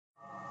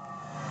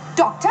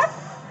Doctor?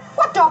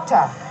 What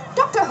doctor?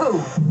 Doctor who?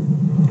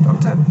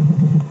 Doctor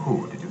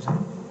who, did you say?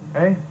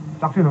 Eh?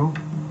 Doctor Who?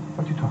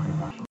 What are you talking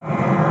about?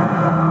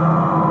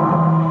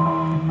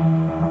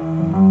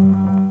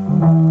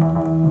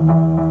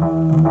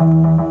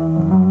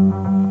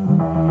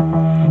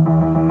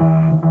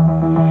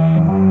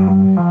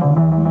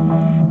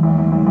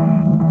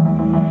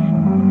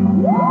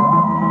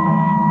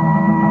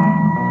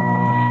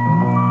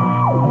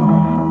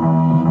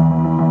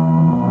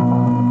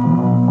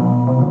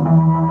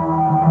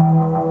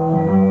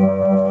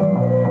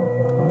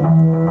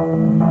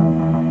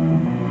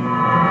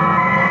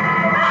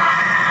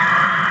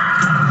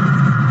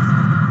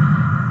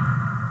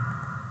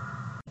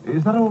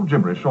 Is that all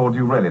gibberish, or do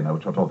you really know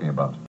what you're talking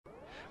about?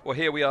 Well,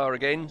 here we are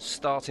again,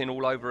 starting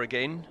all over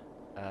again.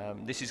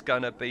 This is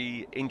going to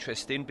be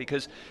interesting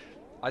because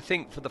I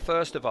think for the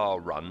first of our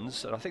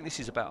runs, and I think this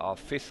is about our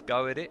sixth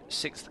go at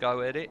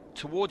it,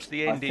 towards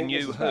the end in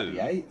New Who. I think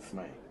this is about the 8th,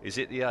 mate. Is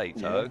it the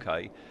 8th? Yeah. Oh,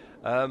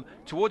 okay.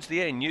 Towards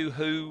the end, New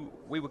Who,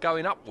 we were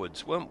going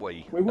upwards, weren't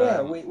we? We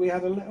were. We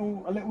had a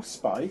little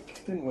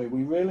spike, didn't we?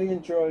 We really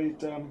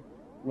enjoyed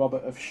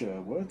Robert of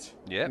Sherwood.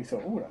 Yeah. We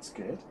thought, oh, that's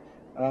good.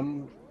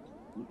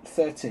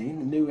 13,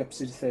 the new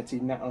episode of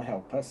 13, That'll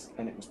Help Us,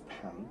 and it was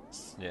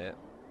pants. Yeah.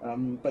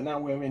 But now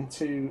we're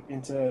into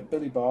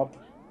Billy Bob,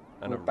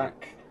 and we're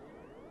back.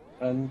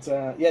 And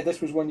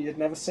this was one you'd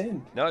never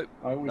seen. No.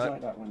 I always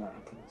like that when that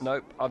happens.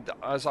 No,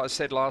 as I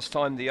said last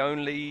time, the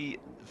only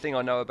thing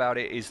I know about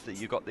it is that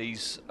you've got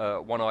these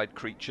one-eyed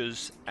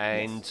creatures,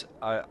 and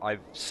Yes. I've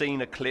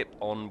seen a clip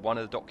on one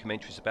of the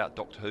documentaries about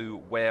Doctor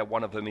Who where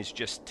one of them is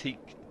just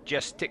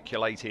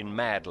gesticulating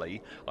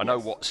madly. I know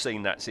what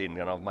scene that's in,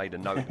 and I've made a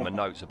note in my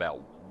notes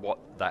about what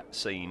that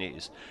scene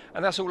is,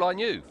 and that's all I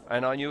knew.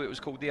 And I knew it was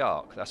called the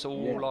Ark. That's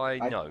all I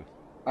know.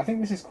 I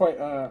think this is quite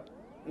I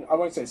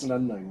won't say it's an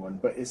unknown one,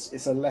 but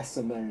it's a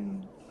lesser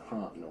known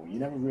Hartnell. You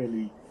never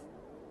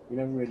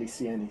really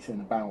see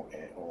anything about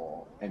it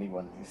or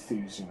anyone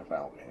enthusing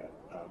about it,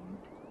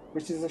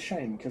 which is a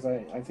shame because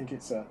I think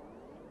it's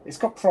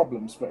got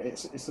problems, but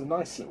it's a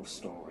nice little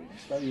story.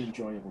 It's a very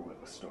enjoyable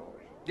little story.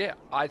 Yeah,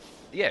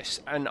 yes,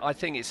 and I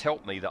think it's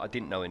helped me that I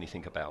didn't know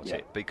anything about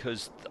it,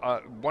 because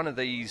one of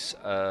these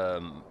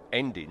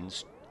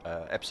endings,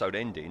 episode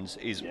endings,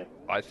 is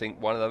I think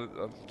one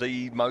of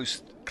the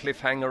most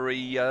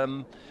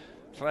cliffhangery,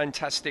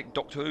 fantastic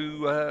Doctor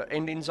Who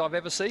endings I've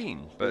ever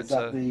seen. But is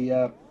that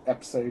the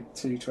episode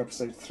 2 to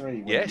episode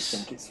 3? Yes. You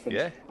think it's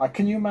finished? Yeah.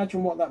 Can you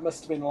imagine what that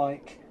must have been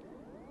like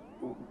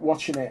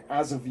watching it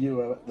as a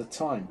viewer at the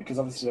time? Because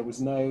obviously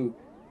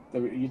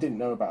you didn't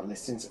know about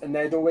listings, and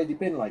there'd already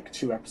been like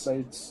 2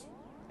 episodes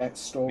at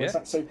stories.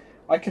 Yeah. So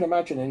I can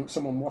imagine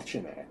someone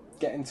watching it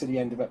getting to the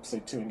end of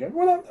episode 2 and going,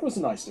 well, that was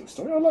a nice little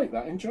story. I like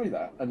that, enjoy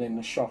that, and then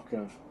the shock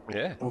of,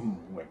 boom,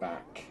 we're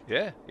back.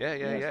 Yeah.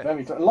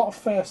 Very a lot of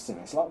firsts in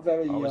it. A lot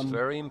of I was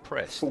very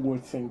impressed.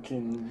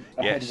 Forward-thinking,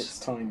 ahead of its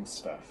time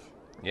stuff.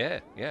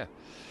 Yeah.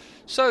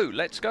 So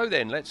let's go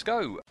then. Let's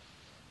go.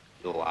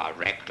 You are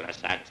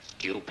reckless and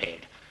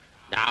stupid.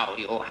 Now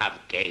you have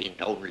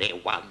gained only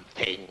one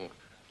thing.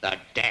 The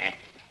death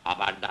of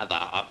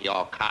another of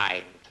your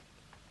kind.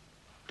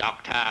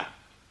 Doctor,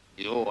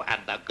 you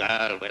and the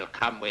girl will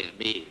come with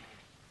me.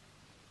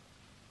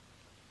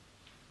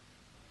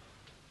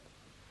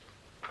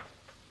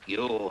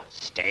 You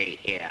stay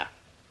here.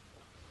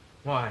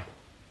 Why?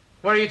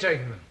 Where are you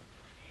taking them?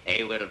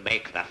 They will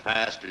make the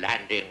first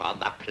landing on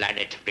the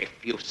planet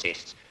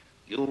Refusis.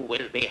 You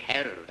will be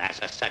held as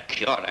a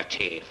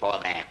security for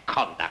their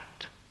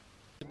conduct.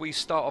 We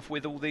start off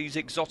with all these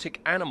exotic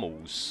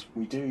animals.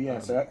 We do, yeah.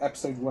 So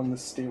episode 1, The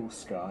Steel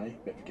Sky,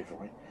 bit of a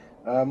giveaway.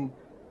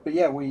 But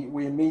yeah,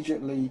 we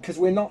immediately, because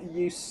we're not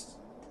used.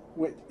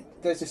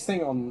 There's this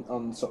thing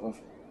on sort of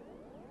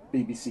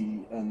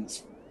BBC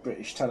and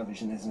British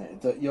television, isn't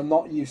it? That you're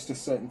not used to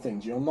certain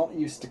things. You're not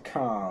used to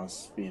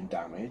cars being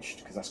damaged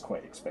because that's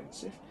quite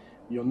expensive.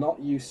 You're not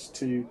used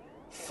to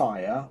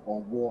fire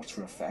or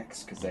water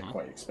effects because they're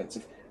quite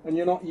expensive. And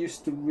you're not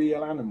used to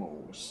real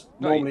animals.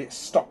 Normally it's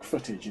stock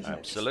footage, isn't it?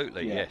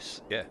 Absolutely,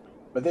 yes, yeah.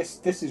 But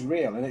this is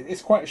real, and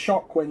it's quite a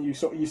shock when you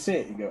see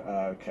it. You go,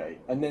 okay,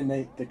 and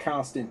then the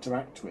cast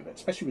interact with it,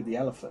 especially with the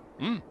elephant,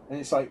 and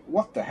it's like,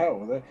 what the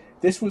hell?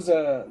 This was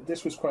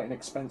quite an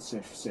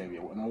expensive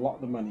serial, and a lot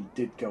of the money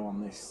did go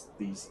on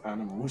these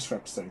animals for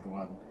episode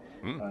 1.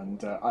 And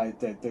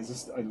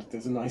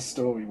there's a nice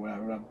story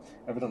where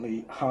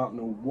evidently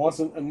Hartnell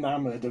wasn't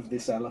enamoured of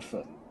this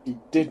elephant. He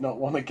did not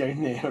want to go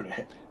near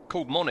it.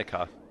 Called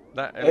Monica.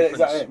 That elephant's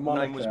that it?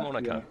 name was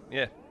Monica.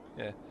 Yeah.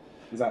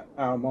 Is that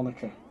our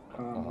Monica?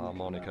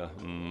 Monica.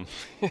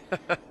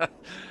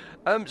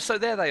 So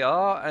there they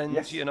are, and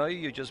yes.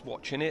 you're just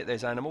watching it.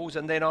 There's animals,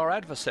 and then our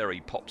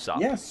adversary pops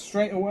up. Yes,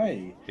 straight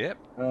away. Yep.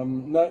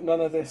 None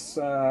of this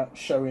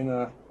showing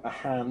a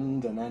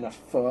hand and then a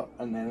foot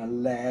and then a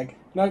leg.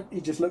 No,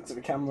 he just looks at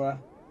the camera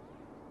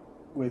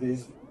with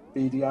his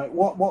beady eye.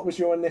 What was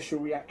your initial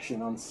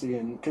reaction on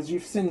seeing? Because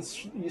you've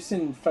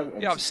seen photos.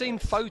 Yeah, I've seen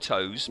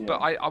photos, but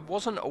I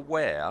wasn't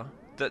aware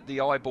that the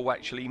eyeball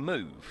actually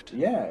moved.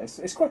 Yeah,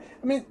 it's quite.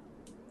 I mean,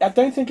 I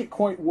don't think it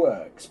quite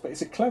works, but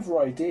it's a clever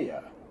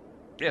idea.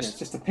 Yes. It's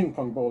just a ping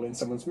pong ball in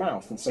someone's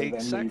mouth, and so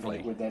they're moving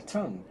it with their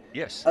tongue.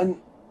 Yes.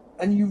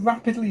 And you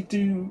rapidly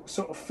do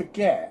sort of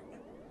forget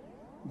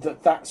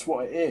that that's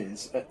what it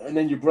is, and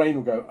then your brain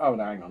will go, oh,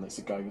 no, hang on, it's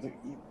a guy with it.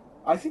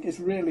 I think it's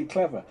really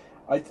clever.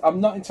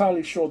 I'm not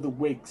entirely sure the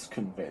wig's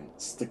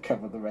convinced to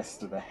cover the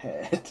rest of the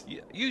head.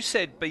 You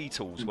said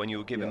Beatles when you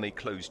were giving me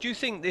clues. Do you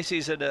think this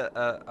is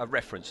a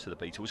reference to the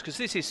Beatles? Because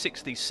this is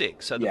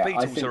 66, so the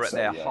Beatles are at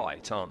their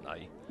height, aren't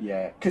they?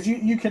 Yeah, because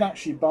you could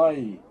actually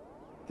buy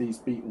these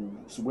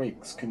Beatles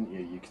wigs, couldn't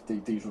you?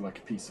 These were like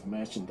a piece of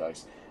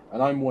merchandise.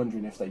 And I'm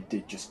wondering if they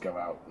did just go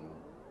out and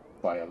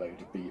buy a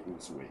load of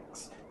Beatles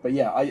wigs. But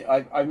yeah,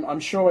 I'm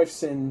sure I've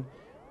seen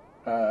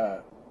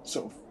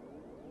sort of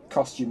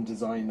costume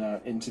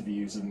designer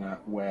interviews and that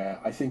where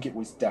I think it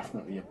was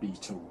definitely a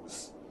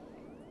Beatles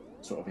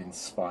sort of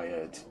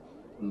inspired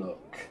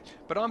look.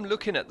 But I'm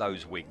looking at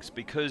those wigs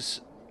because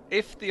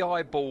if the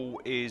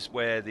eyeball is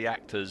where the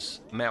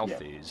actor's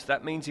mouth is,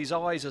 that means his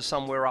eyes are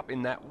somewhere up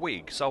in that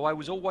wig. So I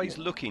was always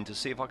looking to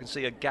see if I can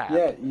see a gap.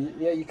 Yeah,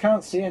 you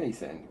can't see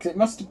anything because it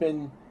must have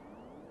been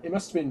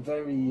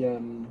very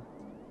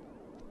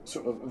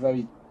sort of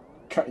very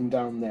cutting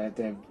down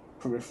their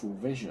peripheral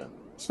vision,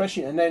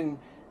 especially, and then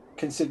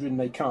considering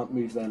they can't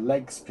move their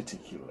legs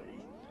particularly.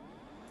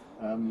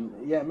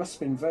 It must have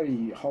been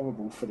very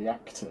horrible for the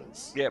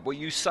actors. Yeah, well,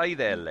 you say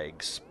their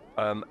legs,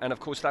 and of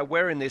course they're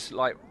wearing this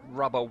like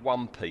rubber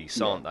one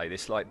piece, aren't they?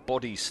 This like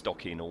body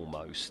stocking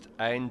almost.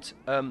 And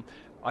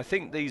I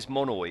think these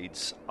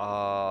monoids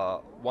are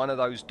one of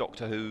those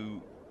Doctor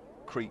Who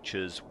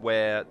creatures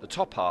where the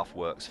top half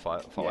works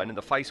fine and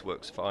the face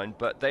works fine,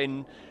 but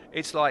then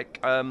it's like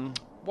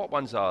what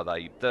ones are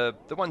they? The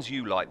ones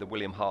you like, the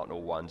William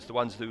Hartnell ones, the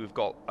ones who have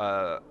got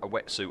a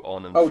wetsuit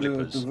on and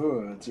flippers. The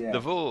Voord, yeah. The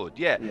Voord,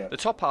 yeah. The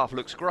top half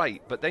looks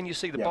great, but then you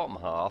see the bottom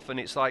half, and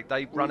it's like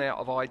they've run out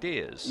of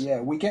ideas.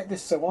 Yeah, we get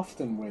this so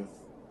often with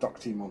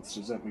Doctor Who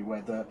monsters, don't we?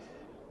 Where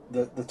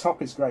the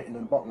top is great and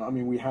then the bottom. I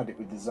mean, we had it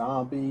with the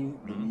Zarbi,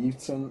 the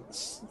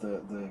mutants,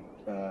 the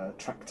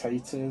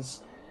Tractators.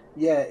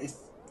 Yeah,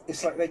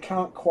 it's like they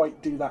can't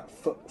quite do that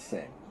foot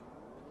thing.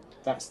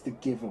 That's the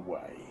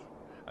giveaway.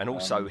 And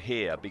also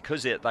here,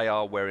 because they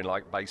are wearing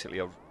like basically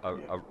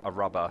a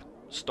rubber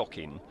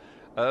stocking,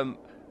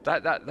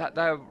 that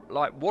they're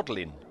like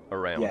waddling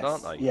around,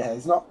 aren't they? Yeah,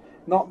 it's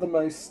not the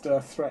most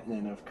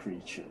threatening of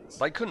creatures.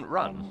 They couldn't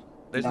run.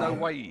 There's no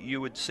way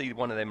you would see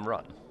one of them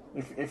run.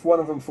 If one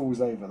of them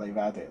falls over, they've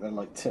had it. They're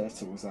like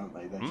turtles, aren't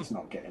they? They're just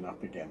not getting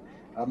up again.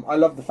 I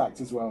love the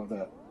fact as well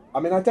that, I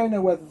mean, I don't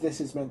know whether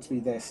this is meant to be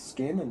their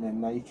skin and they're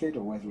naked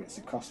or whether it's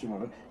a costume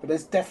of it, but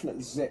there's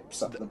definite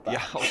zips up the back.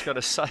 Yeah, I was going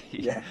to say.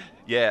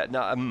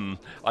 No,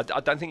 I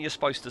don't think you're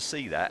supposed to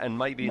see that, and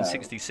maybe in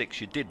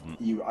 '66 you didn't.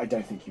 I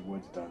don't think you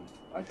would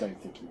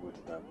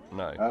have done.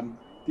 No.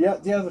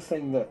 The other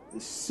thing that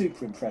is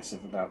super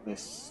impressive about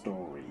this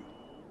story,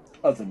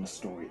 other than the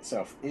story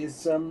itself,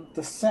 is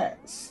the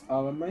sets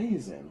are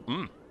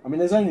amazing. I mean,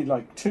 there's only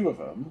like 2 of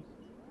them,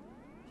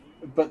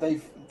 but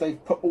they've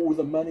put all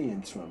the money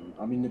into them.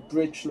 I mean, the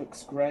bridge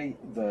looks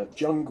great. The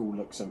jungle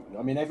looks.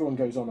 I mean, everyone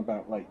goes on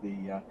about like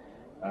the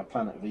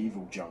Planet of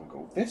Evil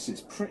jungle. This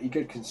is pretty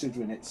good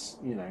considering it's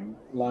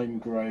Lime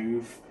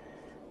Grove,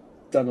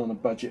 done on a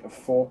budget of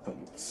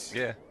 4pence.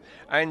 Yeah,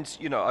 and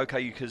okay,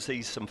 you can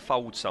see some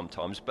folds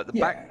sometimes, but the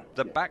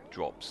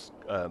backdrops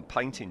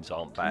paintings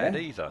aren't bad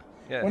either.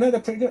 Yeah. Well, no, they're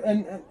pretty good,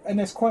 and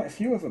there's quite a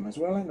few of them as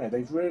well, aren't there?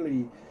 They've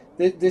really.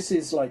 This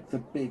is like the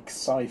big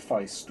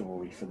sci-fi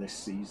story for this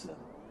season,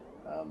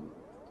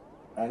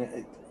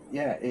 and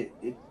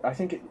I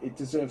think it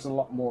deserves a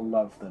lot more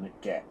love than it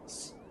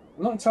gets.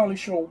 I'm not entirely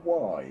sure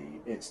why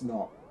it's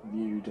not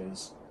viewed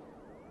as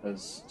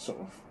sort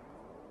of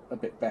a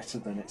bit better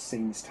than it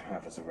seems to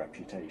have as a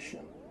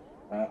reputation.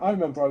 I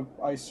remember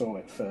I saw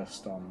it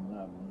first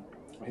on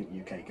I think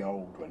UK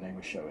Gold when they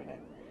were showing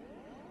it,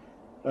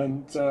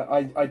 and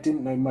I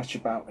didn't know much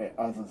about it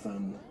other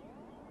than,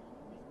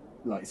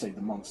 like I say,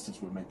 the monsters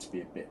were meant to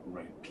be a bit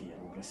ropey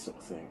and all this sort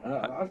of thing.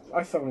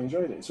 I thoroughly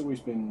enjoyed it. It's always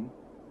been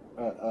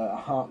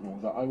a Hartnell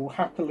that I will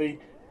happily.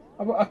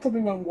 I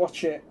probably won't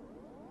watch it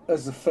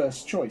as the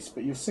first choice,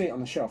 but you'll see it on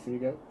the shelf and you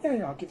go,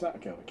 yeah, I'll give that a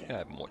go again. Yeah, I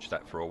haven't watched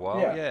that for a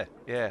while.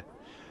 Yeah.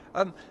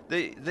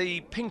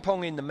 The ping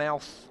pong in the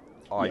mouth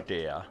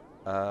idea,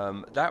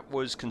 that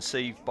was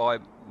conceived by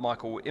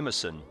Michael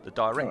Emerson, the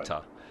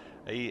director.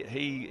 Right.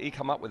 He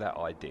come up with that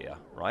idea,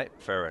 right?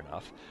 Fair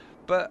enough.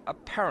 But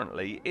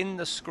apparently, in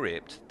the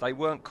script, they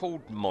weren't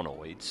called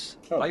monoids.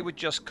 They were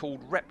just called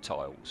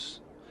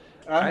reptiles.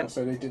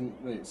 So they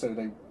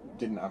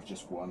didn't have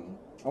just one.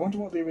 I wonder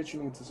what the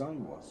original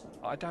design was.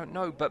 I don't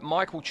know, but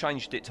Michael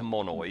changed it to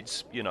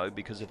monoids,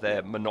 because of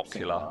their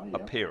monocular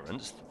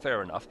appearance.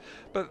 Fair enough.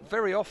 But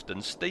very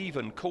often,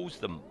 Stephen calls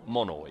them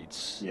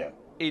monoids. Yeah.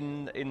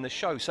 In the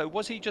show. So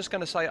was he just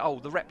going to say,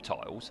 the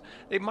reptiles?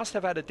 It must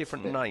have had a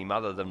different name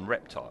other than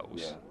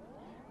reptiles.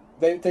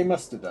 Yeah. They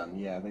must have done,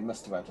 they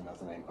must have had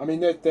another name. I mean,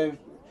 they're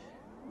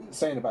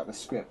saying about the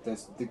script,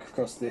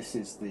 because this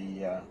is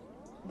the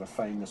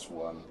famous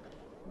one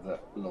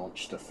that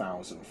launched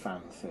 1,000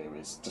 fan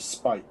theories,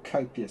 despite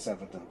copious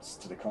evidence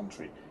to the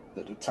contrary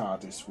that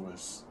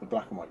the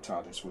black and white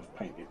TARDIS was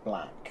painted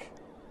black,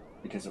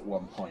 because at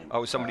one point...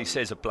 Oh, somebody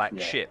says a black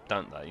ship,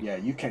 don't they? Yeah,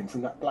 you came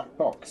from that black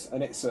box,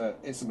 and it's a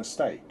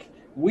mistake.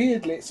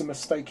 Weirdly, it's a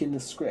mistake in the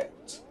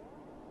script,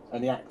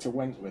 and the actor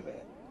went with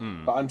it.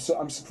 But I'm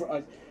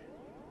surprised.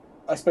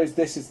 I suppose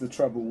this is the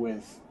trouble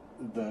with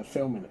the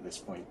filming at this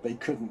point. They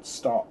couldn't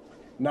stop.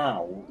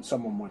 Now,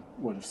 someone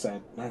would have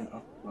said,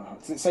 no,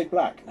 does it say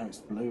black? No, it's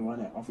blue,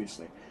 isn't it?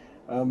 Obviously.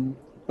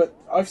 But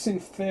I've seen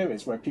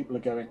theories where people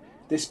are going,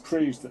 this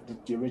proves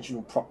that the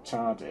original prop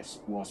TARDIS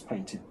was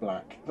painted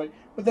black. But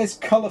there's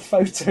colour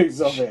photos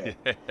of it.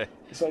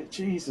 It's like,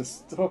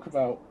 Jesus, talk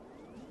about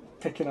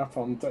picking up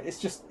on...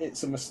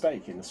 It's a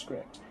mistake in the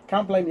script.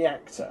 Can't blame the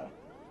actor,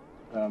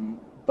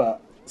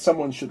 but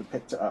someone should have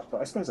picked it up.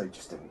 But I suppose they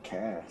just didn't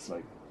care. It's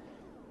like,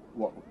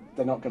 what?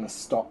 They're not going to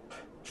stop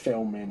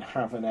filming,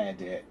 have an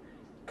edit,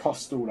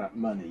 cost all that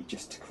money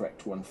just to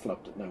correct one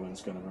flub that no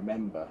one's going to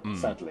remember.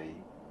 Sadly,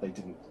 they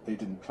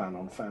didn't plan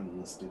on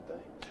fans, did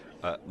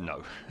they?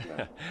 No.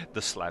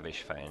 The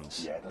slavish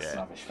fans. Yeah, the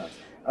slavish fans.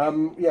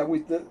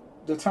 With the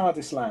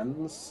TARDIS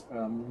lands,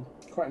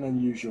 quite an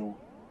unusual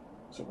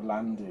sort of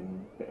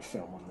landing bit of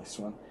film on this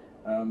one.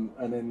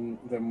 And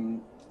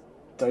then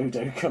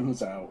Dodo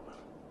comes out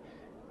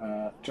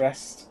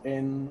dressed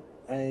in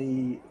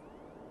a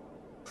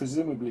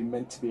presumably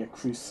meant to be a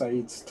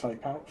Crusades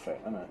type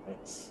outfit, isn't it?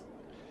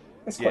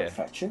 It's quite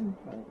fetching.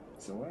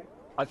 It's all right.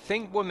 I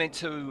think we're meant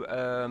to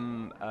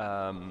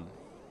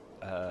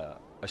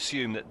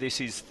assume that this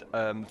is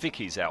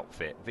Vicky's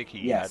outfit.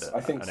 Vicky had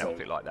an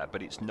outfit like that,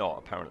 but it's not.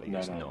 Apparently,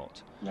 it's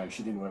not. No,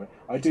 she didn't wear it.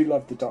 I do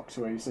love the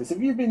Doctor where he says,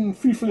 "Have you been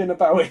foofling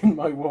about in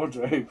my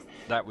wardrobe?"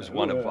 That was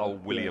one of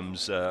old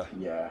William's. I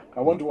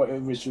wonder what it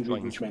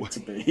originally was meant to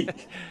be.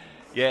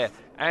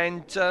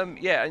 and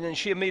then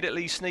she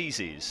immediately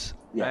sneezes.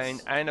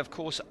 Yes. And of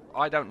course,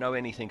 I don't know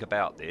anything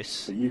about this.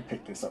 So you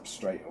picked this up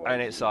straight away.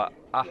 And it's like,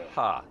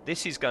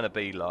 this is going to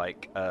be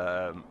like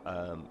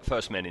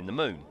First Men in the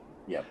Moon.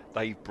 Yep.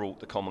 They've brought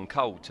the common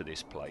cold to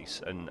this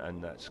place,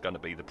 and that's going to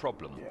be the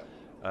problem.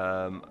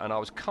 Yeah. And I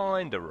was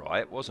kind of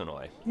right, wasn't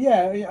I?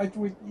 Yeah,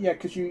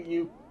 because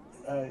you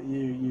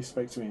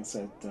spoke to me and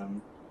said,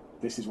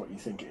 this is what you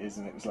think it is,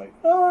 and it was like,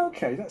 oh,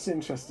 okay, that's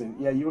interesting.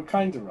 Yeah, you were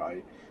kind of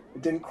right.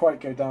 It didn't quite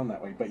go down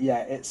that way, but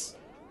yeah, it's...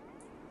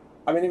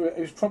 I mean, it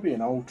was probably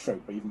an old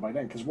trope, even by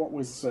then, because what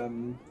was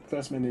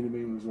First Men in the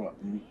Moon was what,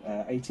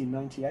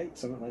 1898,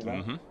 something like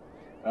that.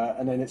 Mm-hmm.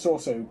 And then it's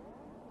also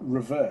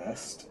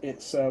reversed.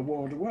 It's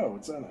War of the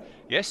Worlds, isn't it?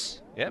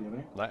 Yes, yeah,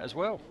 that as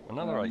well.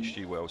 Another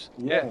H.G. Wells.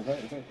 Yeah.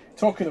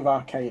 Talking of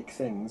archaic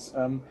things,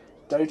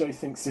 Dodo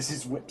thinks this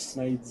is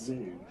Whipsnade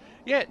Zoo.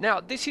 Yeah, now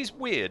this is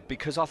weird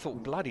because I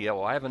thought, bloody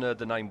hell, I haven't heard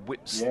the name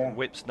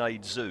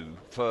Whipsnade Zoo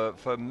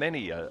for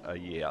many a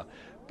year.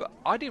 But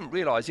I didn't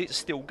realise it's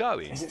still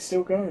going. Is it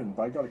still going?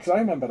 By God, because I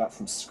remember that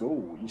from school.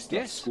 We used to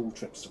have school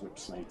trips to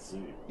Whipsnade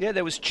Zoo. Yeah,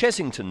 there was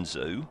Chessington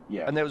Zoo,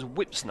 and there was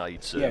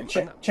Whipsnade Zoo. Yeah,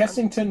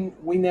 Chessington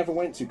we never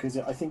went to because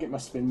I think it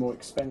must have been more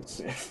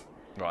expensive.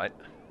 Right.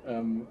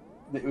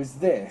 It was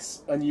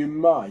this, and you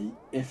might,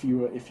 if you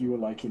were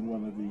like in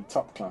one of the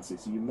top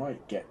classes, you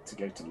might get to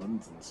go to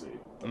London Zoo.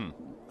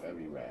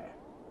 Very rare.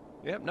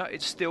 Yeah, no,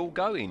 it's still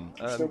going,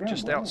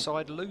 just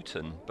outside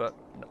Luton. But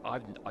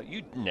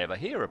you'd never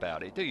hear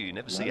about it, do you? You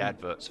never see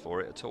adverts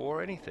for it at all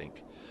or anything.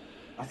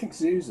 I think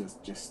zoos are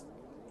just,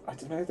 I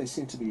don't know, they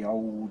seem to be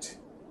old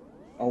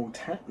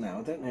hat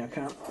now, don't they?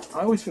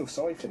 I always feel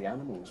sorry for the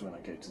animals when I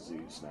go to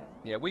zoos now.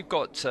 Yeah, we've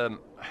got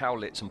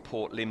Howletts and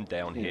Port Lim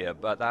down here,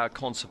 but they're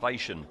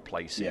conservation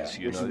places.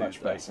 Which is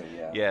much better,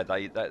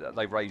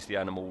 they raise the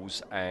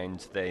animals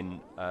and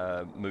then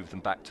move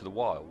them back to the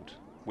wild,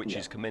 which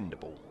is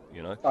commendable.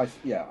 You know? I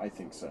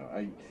think so.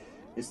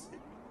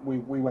 We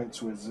went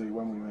to a zoo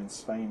when we were in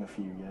Spain a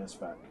few years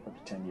back, probably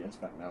 10 years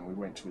back now, and we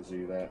went to a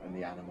zoo there, and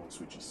the animals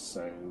were just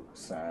so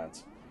sad.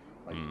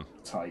 Like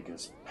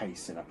tigers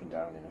pacing up and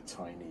down in a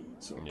tiny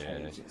sort of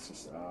cage. It's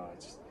just,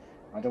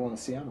 I don't want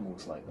to see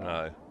animals like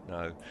that.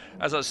 No.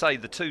 As I say,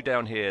 the two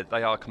down here,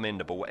 they are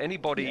commendable.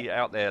 Anybody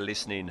out there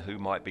listening who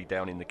might be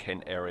down in the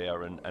Kent area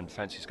and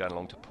fancies going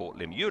along to Port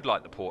Lim, you'd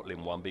like the Port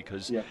Lim one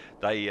because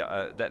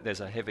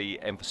there's a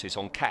heavy emphasis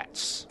on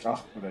cats. Oh,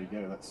 well, there you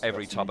go. That's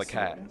every type of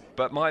cat.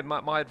 But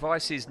my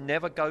advice is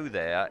never go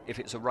there if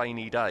it's a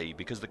rainy day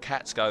because the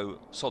cats go,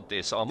 sod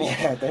this, I'm off.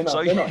 Yeah, they're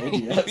not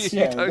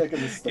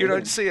idiots. You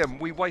don't see them.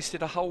 We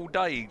wasted a whole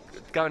day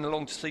going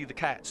along to see the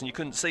cats and you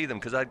couldn't see them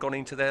because they'd gone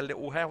into their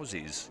little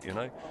houses, you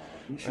know.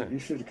 You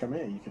should have come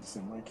here. You could have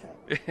seen my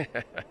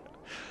cat.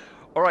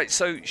 All right,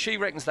 so she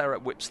reckons they're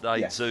at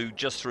Whipsnade Zoo.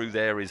 Just through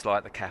there is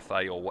like the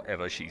cafe or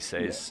whatever she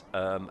says.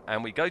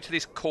 And we go to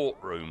this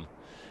courtroom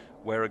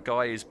where a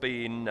guy is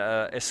being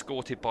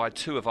escorted by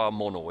two of our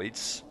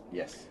monoids.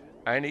 Yes.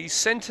 And he's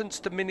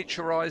sentenced to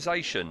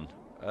miniaturisation.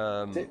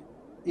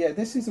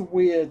 This is a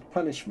weird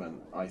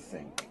punishment, I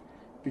think,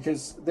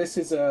 because this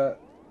is a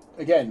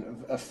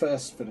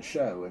first for the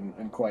show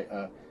and quite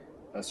a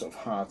a sort of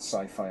hard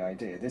sci-fi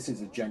idea. This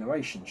is a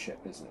generation ship,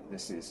 isn't it?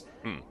 This is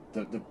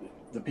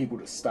the people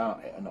that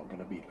start it are not going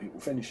to be the people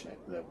finishing it.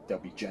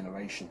 There'll be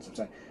generations of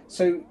time.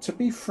 So to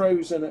be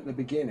frozen at the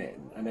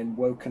beginning and then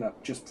woken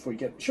up just before you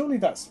get, surely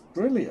that's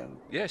brilliant.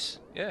 Yes,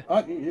 yeah.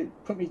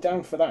 Put me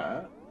down for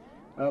that.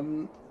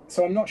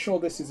 So I'm not sure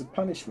this is a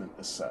punishment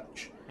as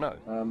such. No.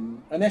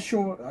 Unless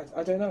you're,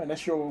 I don't know,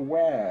 unless you're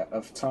aware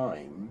of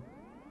time.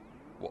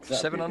 What, for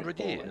 700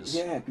 boring. years?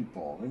 Yeah, it'd be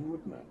boring,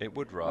 wouldn't it? It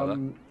would rather.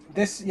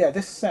 This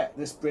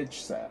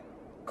bridge set,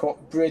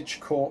 bridge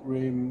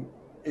courtroom,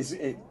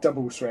 it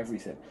doubles for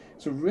everything.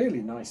 It's a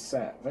really nice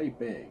set, very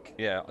big.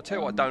 Yeah, I'll tell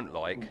you what I don't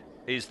like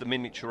is the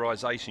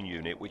miniaturisation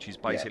unit, which is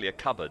basically a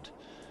cupboard,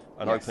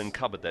 an open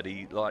cupboard that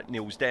he like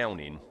kneels down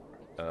in.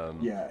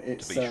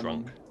 It's to be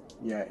shrunk.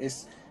 Yeah,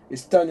 it's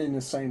done in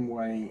the same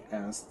way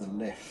as the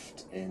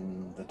lift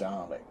in the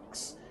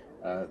Daleks.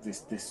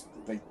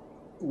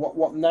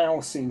 What now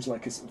seems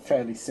like a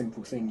fairly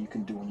simple thing you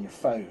can do on your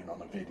phone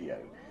on a video,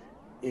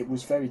 it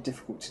was very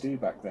difficult to do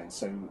back then.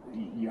 So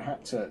you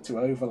had to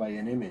overlay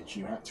an image.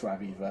 You had to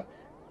have either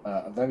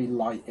a very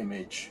light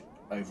image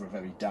over a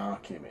very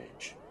dark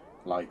image,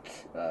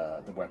 like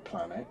the Web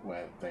Planet,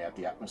 where they had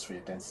the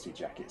atmosphere density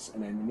jackets,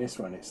 and then in this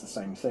one it's the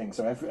same thing.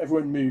 So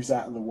everyone moves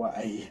out of the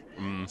way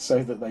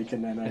so that they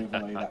can then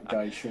overlay that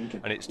guy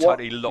shrinking. And it's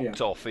totally locked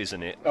off,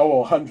 isn't it?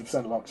 Oh,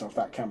 100% locked off.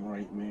 That camera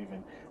ain't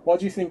moving. What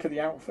do you think of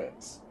the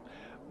outfits?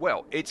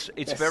 Well, it's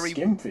They're very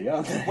skimpy,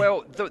 aren't they?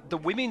 well. The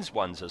women's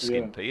ones are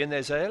skimpy, and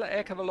there's a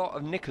heck of a lot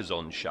of knickers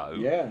on show.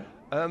 Yeah.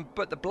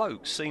 But the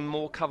blokes seem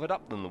more covered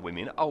up than the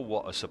women. Oh,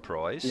 what a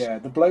surprise! Yeah,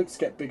 the blokes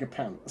get bigger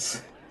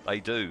pants.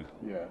 They do.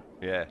 Yeah.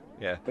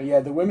 Yeah. But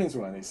yeah, the women's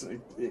one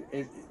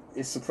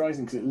it's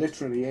surprising because it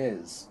literally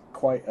is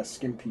quite a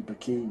skimpy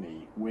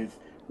bikini with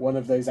one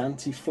of those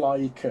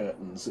anti-fly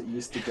curtains that you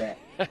used to get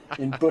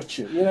in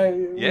butcher. You know,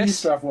 we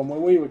used to have one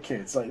when we were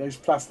kids, like those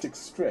plastic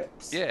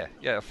strips. Yeah,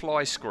 a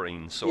fly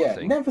screen sort of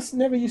thing.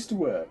 Never used to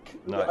work.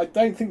 No. I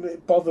don't think that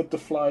it bothered the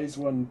flies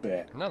one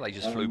bit. No, they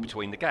just flew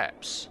between the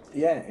gaps.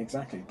 Yeah,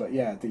 exactly. But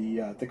yeah,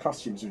 the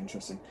costumes are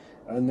interesting,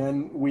 and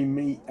then we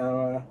meet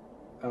our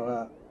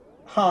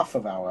half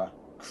of our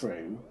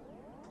crew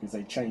because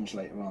they change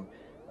later on,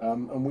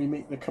 and we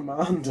meet the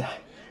commander.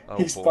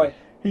 Oh, boy.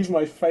 He's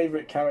my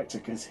favourite character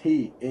because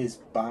he is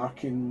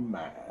barking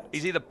mad.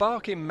 He's either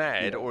barking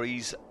mad or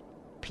he's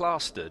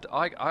plastered.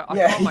 I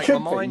can't make my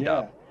mind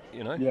up.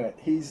 You know. Yeah,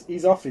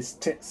 he's off his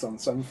tits on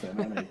something,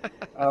 isn't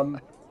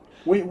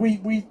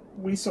he?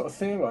 We sort of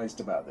theorised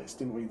about this,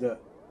 didn't we? That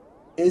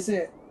is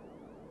it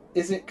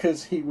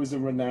because he was a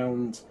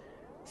renowned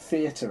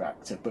theatre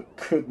actor but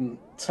couldn't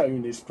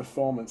tone his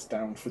performance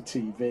down for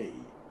TV,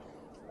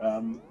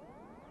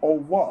 or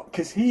what?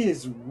 Because he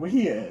is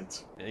weird.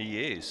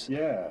 He is.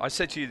 Yeah. I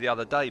said to you the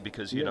other day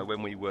because you know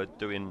when we were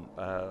doing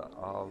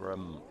our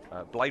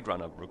Blade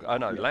Runner,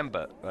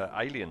 Lambert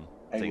Alien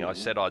thing, I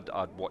said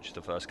I'd watched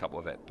the first couple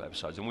of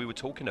episodes, and we were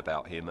talking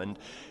about him, and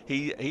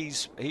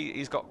he's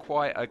got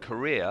quite a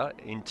career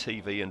in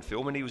TV and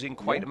film, and he was in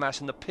Quatermass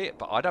and The Pit,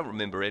 but I don't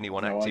remember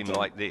anyone acting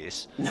like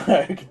this.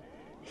 No.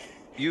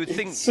 You'd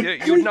think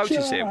you'd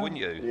notice it,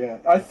 wouldn't you? Yeah,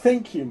 I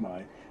think you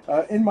might.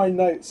 In my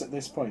notes at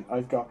this point,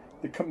 I've got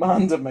the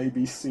commander may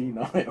be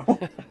senile.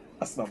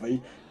 That's not very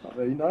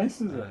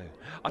nice, is it? No.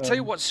 I'll tell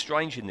you what's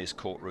strange in this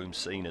courtroom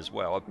scene as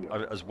well,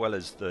 as well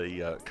as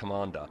the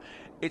commander.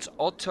 It's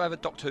odd to have a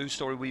Doctor Who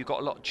story where you've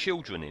got a lot of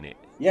children in it.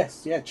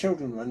 Yes, yeah,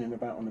 children running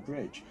about on the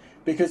bridge.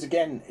 Because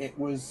again,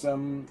 it's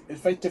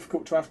very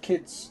difficult to have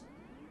kids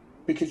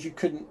because you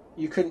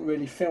couldn't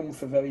really film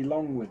for very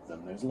long with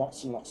them. There's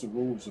lots and lots of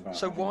rules about.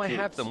 So why kids.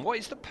 have them? What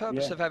is the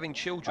purpose of having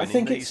children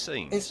in these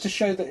scenes? It's to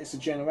show that it's a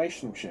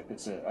generational ship.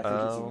 It's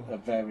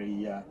a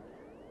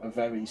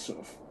very sort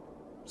of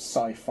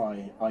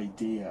sci-fi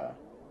idea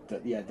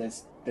that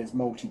there's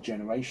multi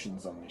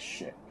generations on this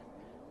ship,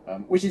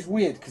 which is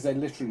weird because they're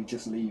literally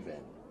just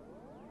leaving.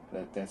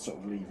 They're sort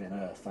of leaving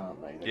Earth,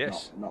 aren't they? They've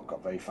not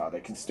got very far. They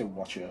can still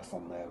watch Earth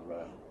on their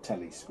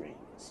telly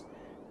screens.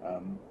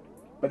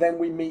 But then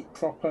we meet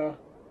proper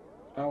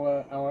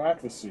our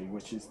adversary,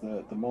 which is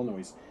the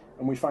Monoids,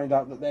 and we find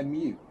out that they're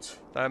mute.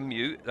 They're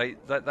mute.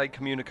 They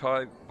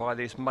communicate by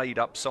this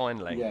made-up sign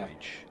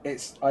language. Yeah.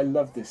 I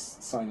love this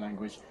sign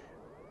language.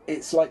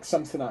 It's like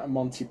something out of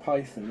Monty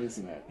Python,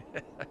 isn't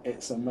it?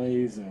 It's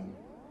amazing.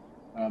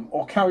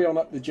 Or Carry On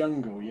Up the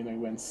Jungle, you know,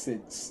 when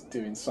Sid's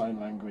doing sign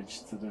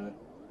language to the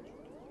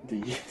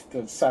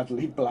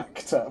sadly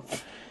blacked up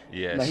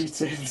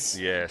natives.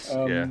 Yes.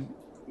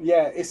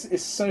 Yeah,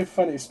 it's so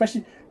funny,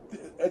 especially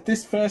at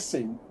this first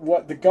scene.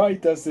 What the guy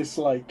does this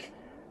like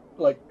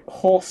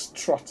horse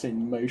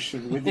trotting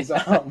motion with his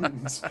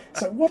arms.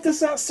 So what does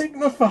that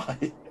signify?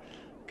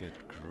 Good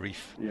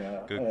grief!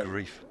 Yeah, good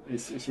grief!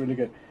 It's really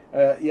good.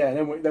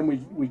 And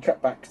then we cut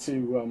back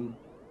to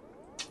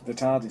the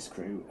TARDIS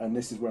crew, and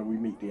this is where we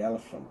meet the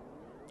elephant.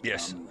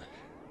 Yes,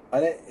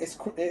 and it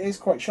is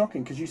quite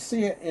shocking because you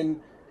see it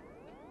in.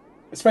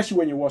 Especially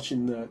when you're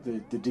watching the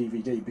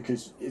DVD,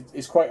 because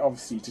it's quite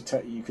obviously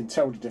you can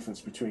tell the difference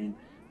between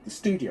the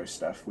studio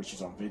stuff, which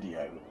is on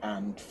video,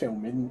 and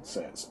film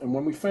inserts. And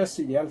when we first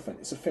see the elephant,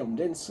 it's a filmed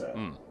insert.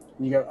 And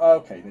you go, oh,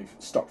 okay, they've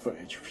stock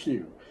footage,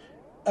 phew.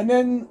 And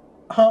then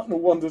Hartnell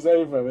wanders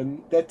over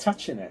and they're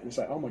touching it, and it's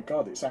like, oh my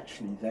god, it's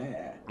actually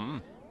there.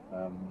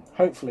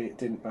 Hopefully it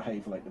didn't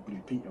behave like the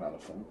Blue Peter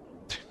elephant.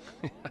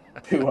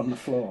 Poo on the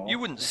floor. You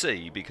wouldn't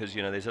see because,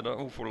 you know, there's an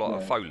awful lot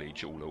of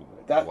foliage all the way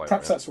Perhaps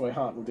around. that's why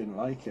Hartnell didn't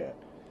like it.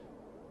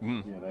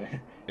 You know,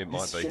 it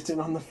might it's be.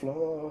 shitting on the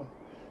floor.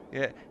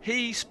 Yeah,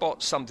 he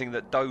spots something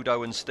that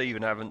Dodo and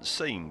Stephen haven't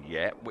seen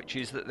yet, which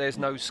is that there's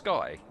no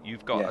sky.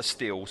 You've got a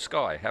still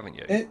sky, haven't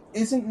you?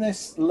 Isn't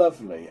this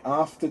lovely,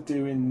 after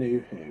doing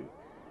New Who?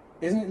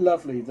 Isn't it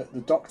lovely that the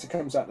Doctor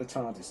comes out the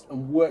TARDIS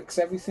and works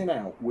everything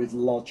out with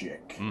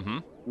logic,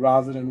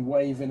 rather than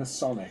waving a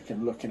sonic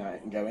and looking at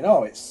it and going,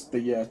 oh, it's the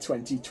year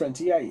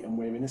 2028 and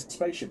we're in a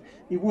spaceship.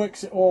 He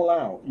works it all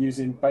out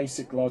using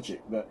basic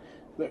logic that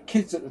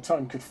kids at the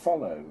time could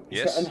follow.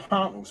 Yes. And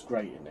Hartnell's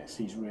great in this.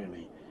 He's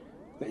really...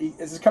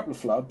 There's a couple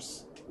of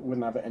flubs,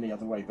 wouldn't have it any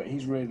other way, but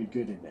he's really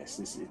good in this.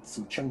 It's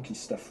some chunky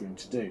stuff for him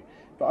to do.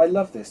 But I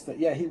love this, that,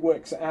 he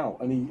works it out,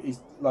 and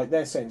he's like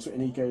they're saying,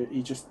 and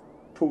he just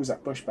pulls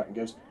that bush back and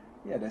goes,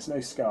 yeah, there's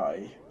no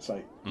sky. It's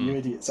like, you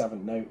idiots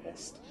haven't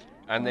noticed.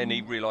 And then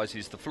he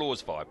realises the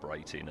floor's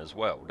vibrating as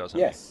well, doesn't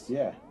he? Yes,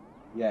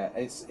 yeah,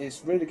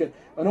 it's really good.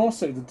 And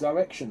also the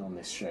direction on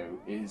this show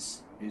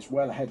is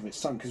well ahead of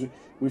its time, because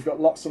we've got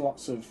lots and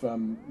lots of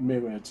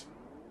mirrored.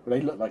 They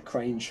look like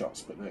crane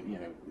shots, but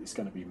it's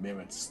going to be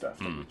mirrored stuff.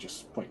 That you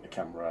just point the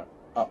camera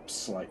up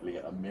slightly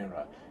at a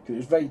mirror, because it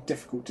was very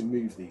difficult to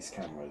move these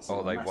cameras.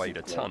 Oh, they weighed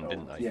a ton,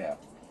 didn't they? Yeah.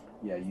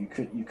 You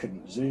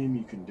couldn't zoom,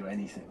 you couldn't do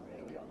anything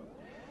really on them.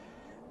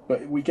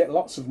 But we get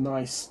lots of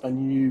nice,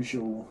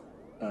 unusual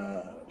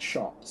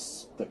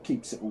shots that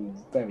keeps it all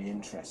very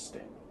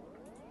interesting.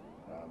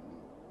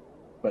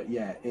 But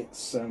yeah,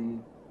 it's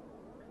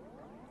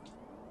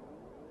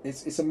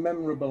a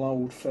memorable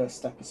old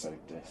first episode,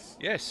 this.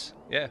 Yes,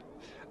 yeah.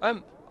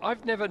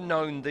 I've never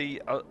known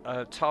the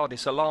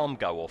TARDIS alarm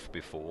go off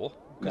before,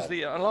 because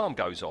the alarm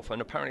goes off,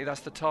 and apparently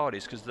that's the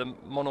TARDIS because the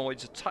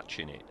monoids are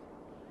touching it.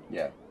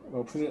 Yeah,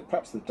 well,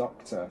 perhaps the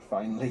Doctor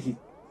finally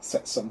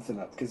set something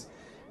up, because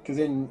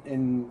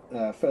in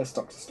First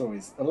Doctor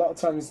stories, a lot of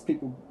times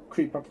people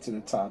creep up to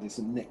the TARDIS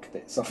and nick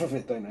bits off of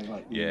it, don't they?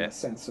 Like the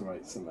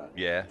sensorites and that.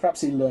 Yeah.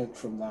 Perhaps he learnt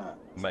from that.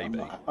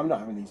 Maybe. I'm not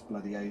having these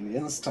bloody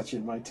aliens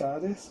touching my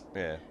TARDIS.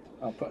 Yeah.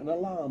 I'll put an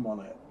alarm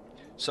on it.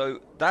 So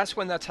that's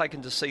when they're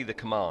taken to see the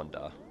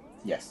commander.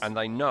 Yes. And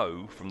they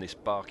know from this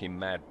barking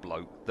mad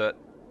bloke that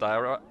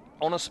they're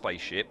on a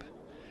spaceship,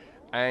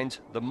 and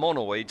the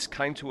monoids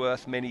came to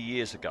Earth many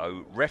years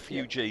ago,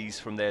 refugees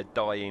from their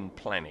dying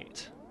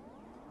planet.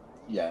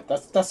 Yeah,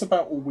 that's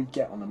about all we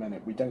get on a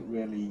minute. We don't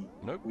really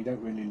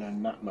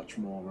learn that much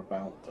more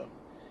about them.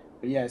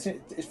 But yeah,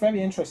 it's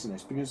very interesting,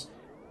 this, because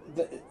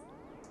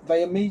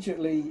they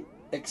immediately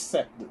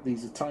accept that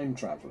these are time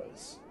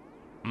travellers.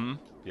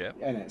 Yeah.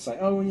 And it's like,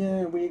 oh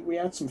yeah, we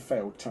had some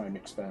failed time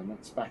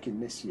experiments back in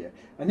this year.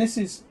 And this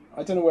is,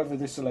 I don't know whether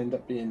this will end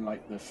up being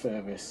like the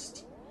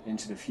furthest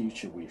into the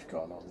future we've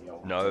gone on the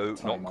old No,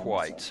 time not onset.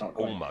 quite. Not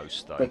quite.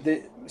 Almost, though.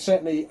 But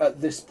certainly at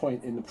this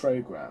point in the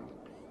programme,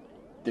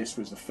 this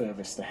was the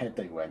furthest ahead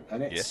they went.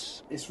 And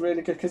it's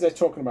really good, because they're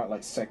talking about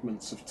like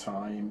segments of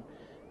time,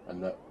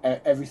 and that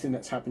everything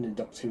that's happened in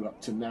Doctor Who up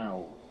to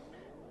now,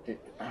 it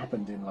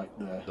happened in like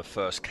the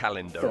first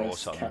calendar or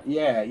something.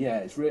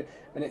 It's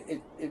and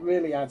it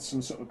really adds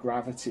some sort of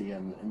gravity,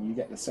 and you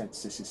get the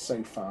sense this is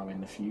so far in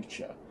the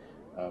future.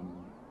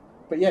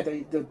 But yeah,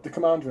 the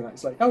commander and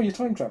that's like, oh, you're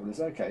time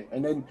travellers, okay.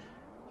 And then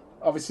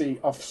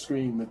obviously off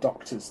screen the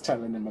Doctor's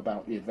telling them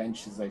about the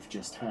adventures they've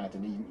just had,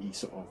 and he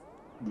sort of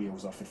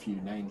reels off a few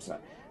names there.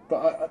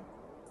 But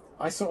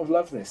I sort of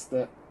love this,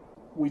 that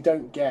we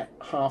don't get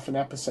half an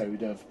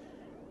episode of,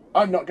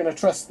 I'm not going to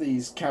trust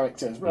these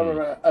characters,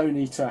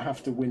 only to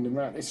have to win them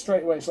around. It's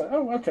straight away, it's like,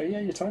 oh, okay,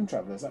 yeah, you're time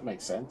travellers, that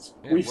makes sense.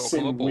 Yeah, We've welcome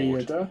seen aboard.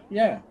 weirder.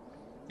 Yeah,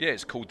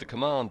 it's called the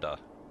Commander.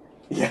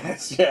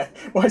 Yes, yeah.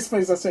 Well, I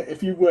suppose that's it.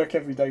 If you work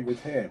every day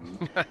with him,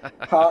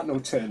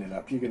 Hartnell turning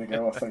up, you're going to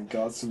go, oh, thank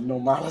God, some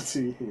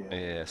normality here.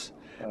 Yes.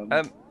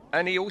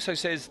 And he also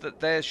says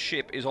that their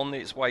ship is on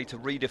its way to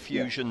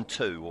Rediffusion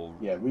 2. Or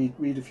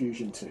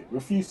Rediffusion 2.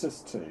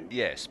 Refusus 2.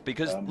 Yes,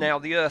 because now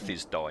the Earth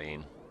is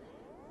dying.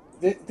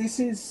 This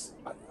is...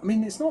 I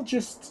mean, it's not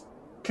just...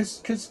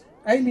 Because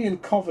Alien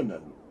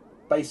Covenant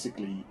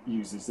basically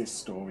uses this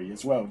story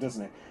as well,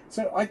 doesn't it?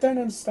 So I don't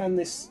understand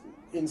this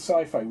in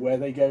sci-fi where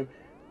they go,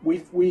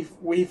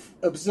 we've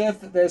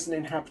observed that there's an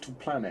inhabitable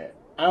planet.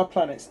 Our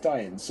planet's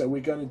dying, so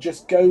we're going to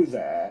just go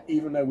there,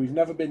 even though we've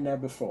never been there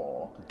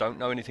before. Don't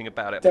know anything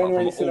about it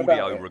apart from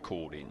audio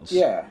recordings.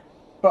 Yeah,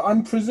 but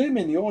I'm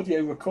presuming the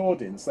audio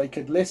recordings, they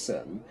could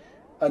listen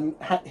and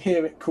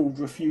hear it called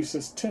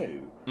Refusus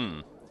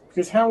 2.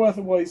 Because how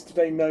otherwise do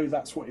they know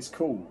that's what it's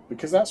called?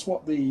 Because that's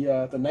what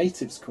the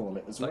natives call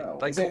it as well.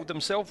 They call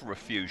themselves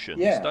Refusions,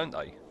 don't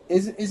they?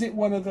 Is it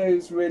one of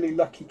those really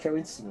lucky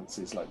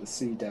coincidences, like the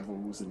Sea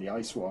Devils and the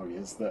Ice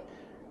Warriors, that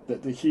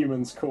that the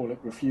humans call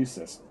it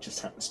Refusus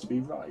just happens to be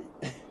right.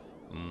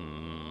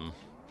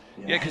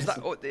 Yeah, because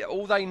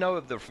all they know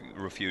of the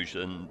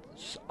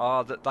Refusions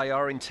are that they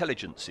are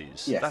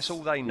intelligences. Yes, That's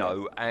all they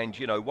know. And,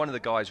 you know, one of the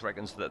guys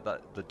reckons that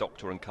the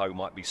Doctor and co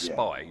might be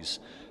spies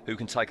who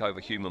can take over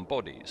human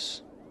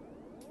bodies.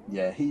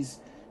 Yeah, he's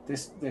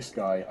this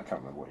guy. I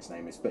can't remember what his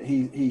name is, but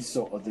he's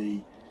sort of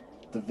the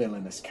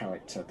villainous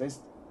character.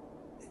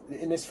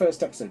 In this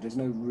first episode, there's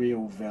no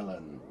real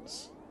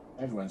villains.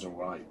 Everyone's all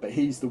right, but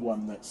he's the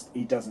one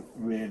he doesn't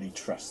really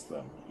trust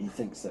them. He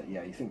thinks they're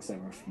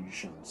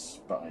Refusion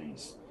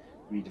spies,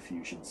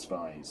 rediffusion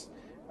spies.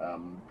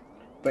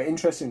 But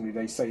interestingly,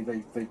 they say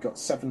they've got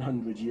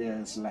 700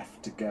 years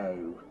left to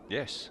go.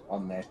 Yes.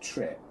 On their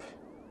trip.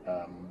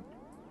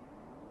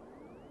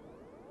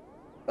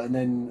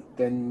 And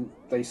then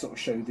they sort of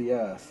show the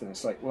Earth, and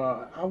it's like,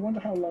 well, I wonder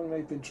how long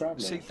they've been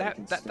travelling. See,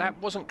 that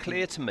wasn't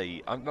clear to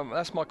me.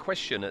 That's my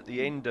question at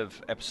the end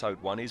of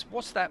episode 1: is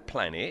what's that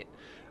planet?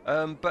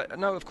 But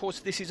no, of course,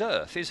 this is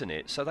Earth, isn't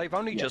it? So they've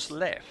only just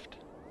left,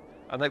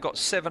 and they've got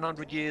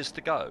 700 years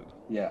to go.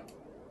 Yeah.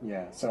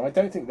 So I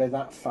don't think they're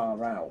that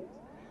far out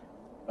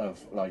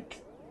of,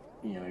 like,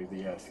 you know,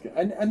 the Earth,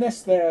 and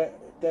unless they're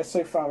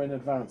so far in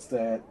advance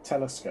their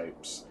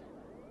telescopes,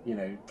 you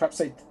know, perhaps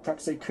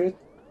they could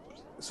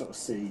sort of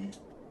see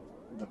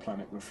the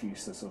planet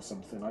Refusus or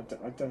something. I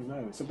don't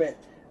know. It's a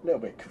little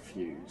bit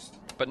confused.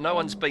 But no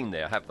one's been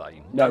there, have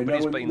they?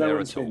 Nobody's been there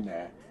at all. Been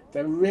there.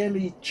 They're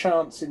really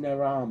chancing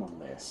their arm on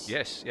this.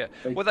 Yes, yeah.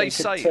 They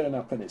say turn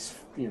up and it's,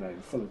 you know,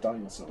 full of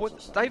dinosaurs. Well, or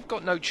something. They've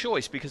got no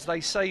choice, because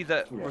they say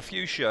that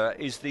Refusia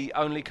is the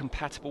only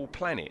compatible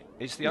planet.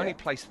 It's the only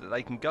place that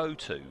they can go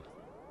to.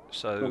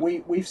 So but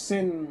we've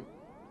seen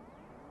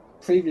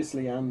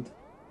previously and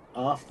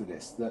after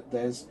this that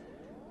there's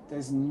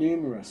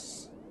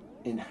numerous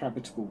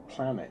inhabitable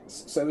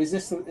planets. So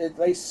are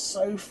they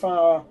so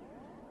far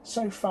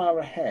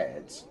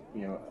ahead,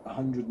 you know,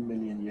 100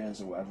 million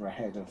years or whatever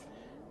ahead of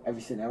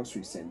everything else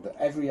we've seen, that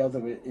every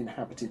other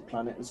inhabited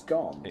planet has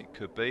gone? It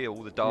could be.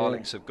 All the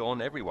Daleks have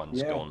gone.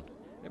 Everyone's gone.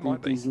 It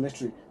might be. He's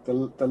literally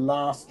the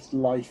last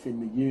life in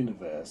the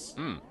universe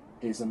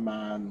is a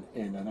man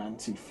in an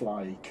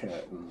anti-fly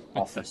curtain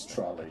off his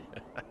trolley,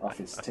 off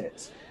his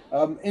tits.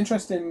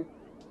 Interesting.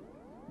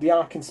 The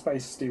arc in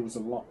space steals a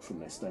lot from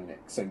this, don't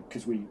it? So,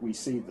 because we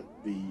see that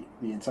the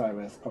entire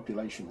Earth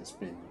population has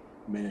been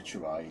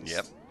miniaturized.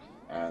 Yep.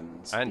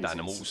 And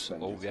animals,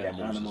 suspended. all the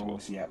animals as well.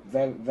 Yeah,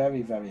 very,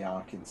 very, very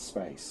arc in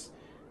space.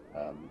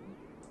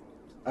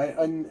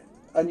 And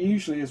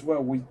unusually as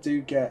well, we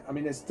do get. I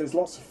mean, there's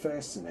lots of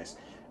firsts in this.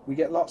 We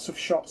get lots of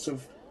shots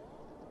of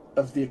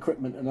the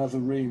equipment and other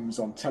rooms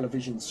on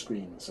television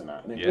screens and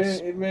that, and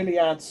it really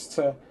adds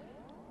to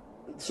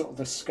sort of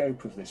the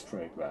scope of this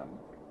program.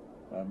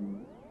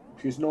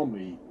 Because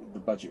normally the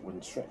budget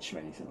wouldn't stretch to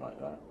anything like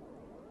that.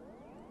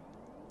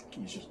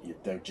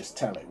 They'd just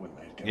tell it, wouldn't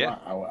they? Go,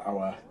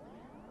 right,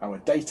 our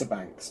data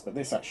banks, but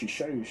this actually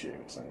shows you.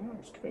 It's like, oh,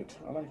 it's good.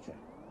 I like it.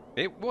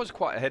 It was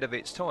quite ahead of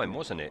its time,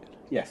 wasn't it?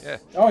 Yes. Yeah.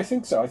 Oh, I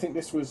think so. I think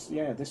this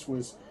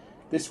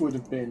would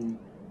have been,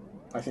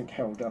 I think,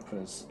 held up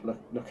as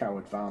look how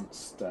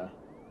advanced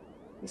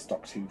this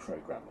Doctor Who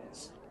program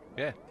is.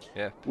 Yeah.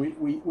 Yeah.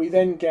 We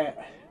then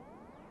get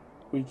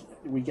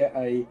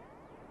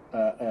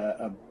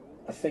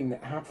a thing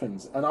that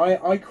happens, and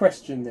I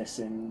question this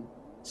in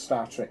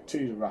Star Trek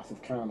II: The Wrath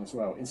of Khan as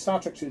well. In Star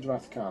Trek II: The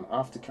Wrath of Khan,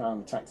 after Khan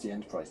attacks the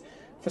Enterprise,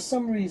 for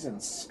some reason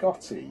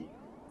Scotty,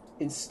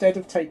 instead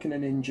of taking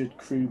an injured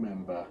crew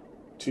member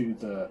to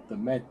the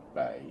med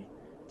bay,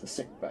 the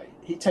sick bay,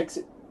 he takes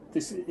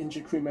this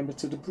injured crew member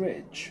to the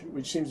bridge,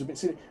 which seems a bit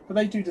silly. But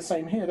they do the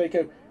same here. They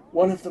go,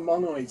 one of the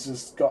monoids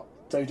has got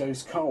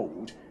Dodo's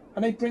cold,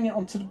 and they bring it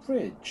onto the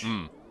bridge.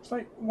 It's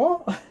like,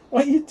 what?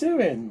 What are you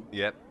doing?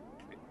 Yep.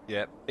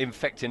 Yeah,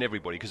 infecting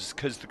everybody,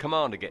 because the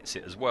commander gets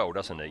it as well,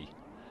 doesn't he?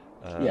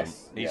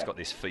 Yes, he's got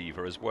this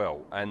fever as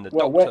well, and the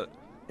Doctor. Well,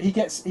 he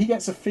gets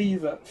a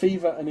fever,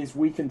 and is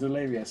weak and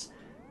delirious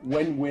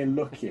when we're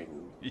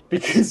looking,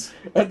 because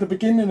at the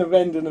beginning of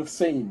ending of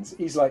scenes,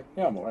 he's like,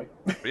 "Yeah, I'm all right."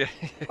 Yeah.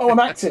 Oh, I'm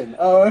acting.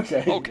 Oh,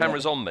 okay. Oh,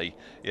 camera's on me.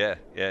 Yeah.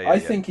 I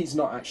think he's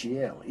not actually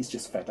ill. He's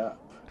just fed up.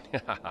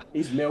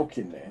 He's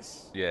milking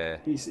this. Yeah.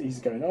 He's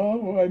going,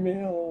 oh, I'm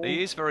ill.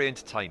 He is very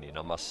entertaining,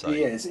 I must say.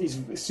 He is.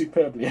 He's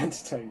superbly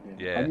entertaining.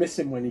 Yeah. I miss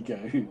him when he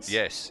goes.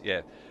 Yes,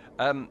 yeah.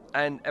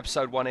 And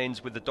episode 1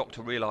 ends with the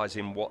Doctor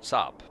realising what's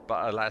up,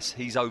 but alas,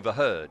 he's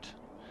overheard.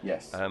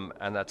 Yes.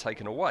 And they're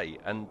taken away,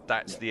 and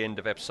that's the end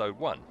of episode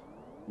 1.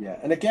 Yeah,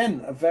 and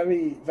again, a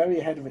very, very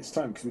ahead of its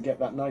time, because we get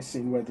that nice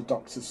scene where the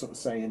Doctor's sort of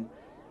saying,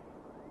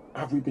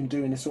 have we been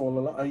doing this all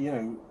along? You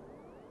know,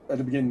 at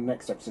the beginning of the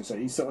next episode, so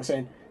he's sort of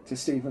saying to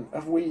Stephen,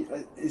 have we?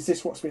 Is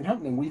this what's been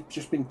happening? We've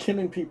just been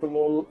killing people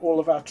all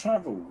of our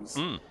travels.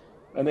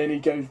 And then he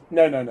goes,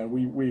 no,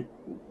 we're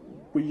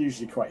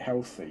usually quite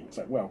healthy. It's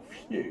like, well,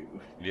 phew.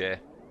 Yeah.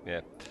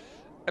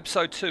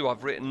 Episode 2,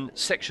 I've written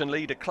Section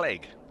Leader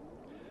Clegg.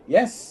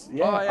 Yes,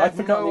 yeah. I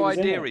had no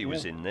idea he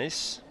was in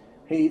this.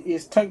 He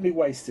is totally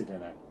wasted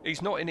in it.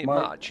 He's not in it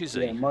much, is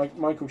he? Yeah,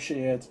 Michael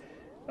Sheard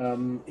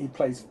He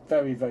plays a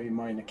very, very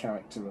minor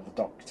character of a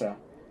doctor.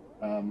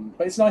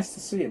 But it's nice to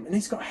see him. And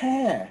he's got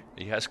hair.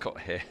 He has got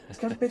hair. He's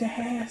got a bit of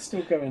hair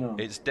still going on.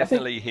 It's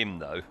definitely him,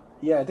 though.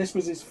 Yeah, this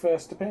was his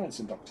first appearance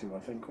in Doctor Who, I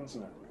think,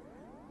 wasn't it?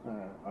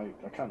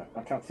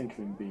 I can't think of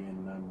him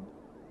being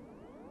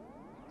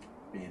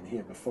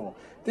here before.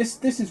 This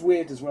is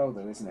weird as well,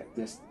 though, isn't it?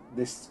 This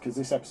because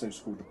this episode's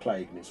called The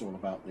Plague, and it's all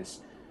about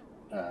this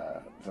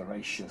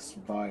voracious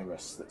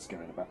virus that's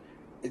going about.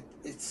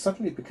 It's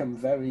suddenly become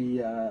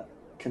very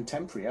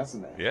contemporary,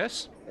 hasn't it?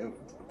 Yes.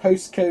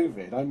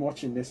 Post-COVID, I'm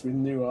watching this with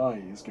new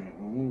eyes, going,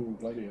 "Ooh,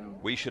 bloody hell!"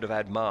 We should have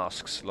had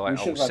masks like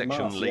old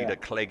section leader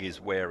Clegg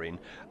is wearing.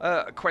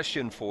 A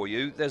question for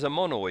you: there's a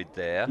monoid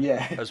there,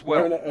 as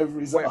well, wearing it over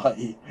his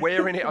eye.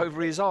 Wearing it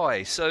over his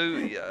eye. So,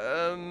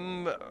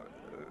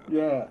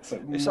 yeah.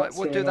 It's like,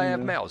 what do they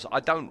have mouths? I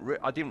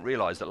didn't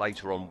realise that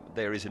later on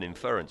there is an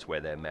inference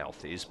where their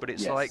mouth is, but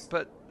it's like,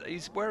 but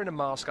he's wearing a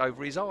mask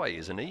over his eye,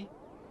 isn't he?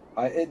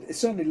 It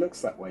certainly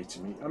looks that way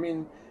to me. I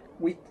mean,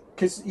 we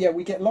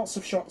get lots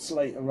of shots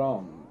later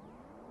on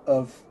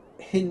of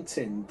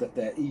hinting that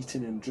they're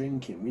eating and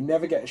drinking. We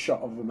never get a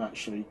shot of them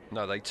actually.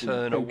 No, they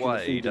turn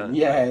away, don't they?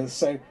 Yeah,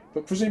 so,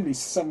 but presumably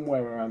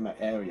somewhere around that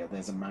area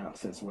there's a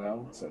mouth as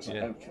well, so it's like,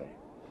 okay.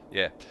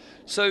 Yeah,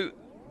 so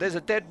there's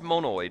a dead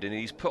monoid and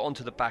he's put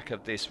onto the back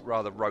of this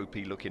rather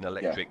ropey looking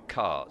electric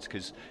cart,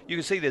 because you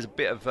can see there's a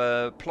bit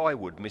of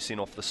plywood missing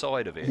off the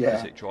side of it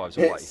as it drives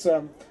away.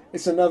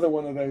 It's another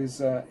one of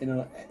those in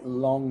a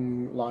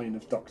long line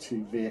of Doctor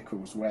Who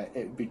vehicles where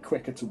it would be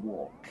quicker to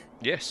walk.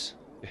 Yes.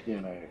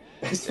 You know,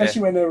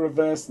 especially when they're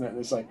reversing it and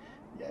it's like,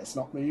 it's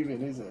not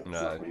moving, is it? No.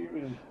 It's not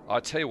moving. I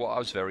tell you what I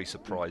was very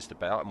surprised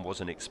about and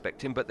wasn't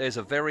expecting, but there's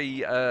a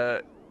very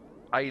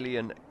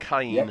Alien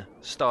Kane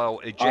style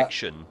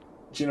ejection.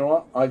 Do you know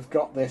what? I've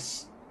got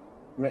this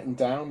written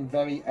down,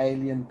 very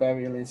Alien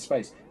Burial in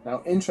Space.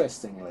 Now,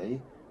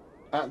 interestingly,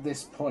 at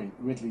this point,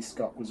 Ridley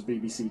Scott was a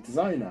BBC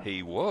designer.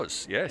 He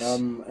was, yes.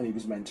 And he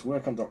was meant to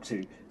work on Doctor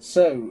Who.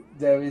 So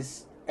there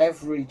is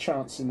every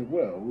chance in the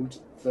world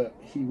that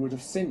he would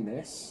have seen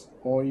this,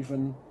 or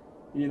even,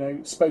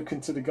 spoken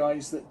to the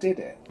guys that did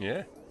it.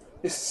 Yeah.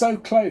 It's so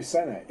close,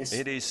 isn't it?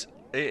 It is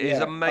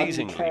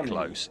amazingly uncanny.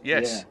 close.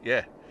 Yes,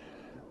 yeah.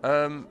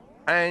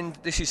 And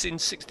this is in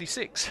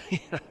 '66.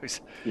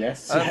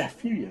 Yes, a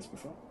few years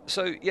before.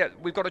 So,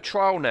 we've got a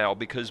trial now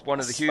because one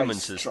of the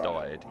humans has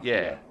died.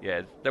 Yeah.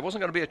 There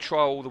wasn't going to be a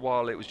trial all the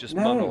while it was just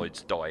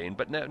monoids dying,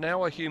 but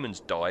now a human's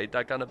died.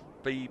 They're going to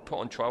be put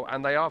on trial,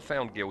 and they are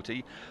found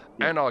guilty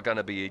and are going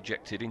to be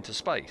ejected into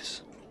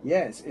space.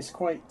 Yeah, it's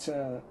quite...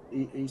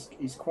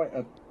 he's quite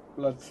a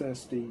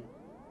bloodthirsty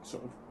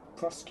sort of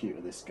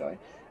prosecutor, this guy.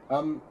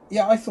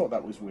 I thought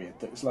that was weird.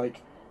 That it's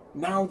like,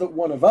 now that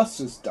one of us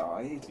has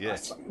died,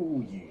 it's like,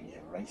 oh, you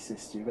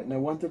racist, you. But no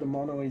wonder the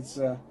monoids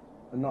are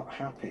not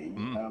happy.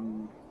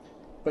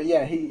 But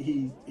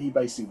he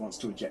basically wants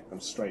to eject them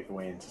straight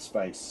away into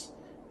space.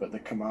 But the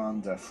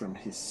commander from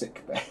his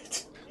sick bed,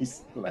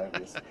 he's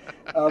hilarious.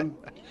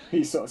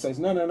 He sort of says,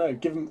 no,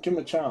 give him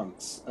a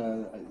chance.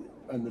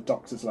 And the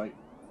doctor's like,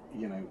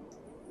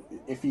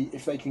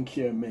 if they can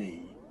cure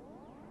me,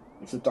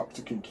 if the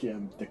doctor can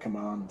cure the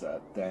commander,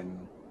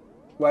 then...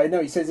 Well,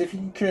 no, he says if he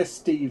can cure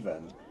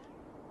Stephen,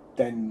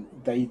 then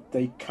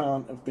they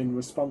can't have been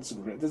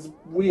responsible for it. There's a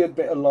weird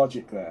bit of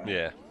logic there.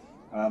 Yeah.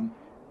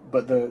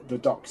 But the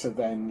doctor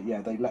then,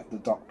 they let the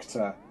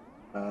doctor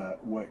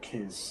work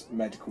his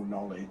medical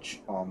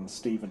knowledge on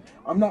Stephen.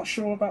 I'm not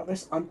sure about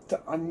this. I'm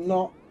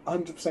not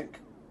 100%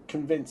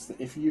 convinced that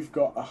if you've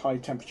got a high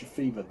temperature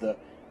fever that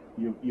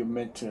you're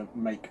meant to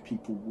make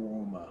people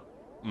warmer.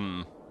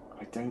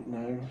 I don't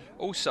know.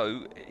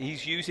 Also,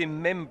 he's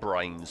using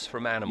membranes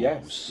from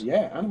animals.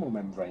 Yes, animal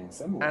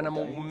membranes.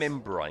 Animal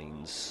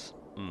membranes.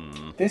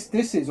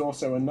 This is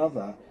also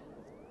another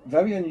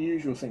very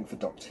unusual thing for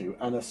Doctor Who,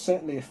 and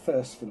certainly a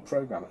first for the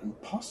programme,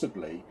 and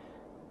possibly,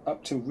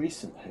 up to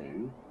recent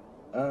Who,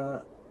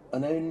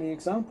 an only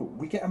example.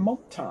 We get a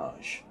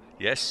montage.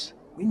 Yes.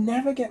 We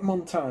never get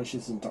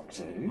montages in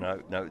Doctor Who.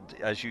 No.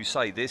 As you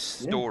say, this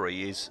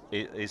story is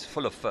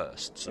full of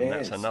firsts, and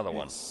that's another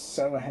one. It's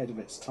so ahead of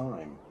its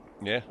time.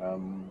 Yeah.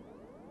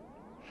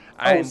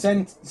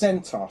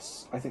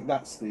 Zentos. I think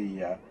that's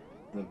the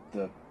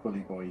bully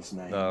boy's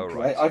name. Oh,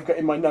 right. I've got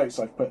in my notes.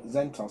 I've put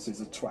Zentos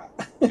is a twat.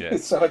 Yeah.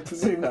 So I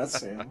presume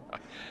that's him.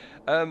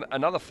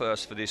 Another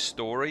first for this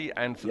story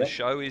and for the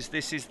show is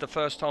this is the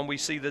first time we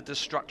see the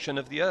destruction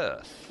of the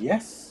Earth.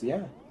 Yes.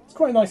 Yeah. It's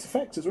quite a nice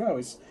effect as well.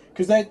 It's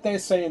because they're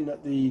saying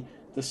that the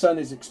sun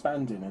is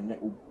expanding and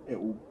it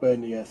will burn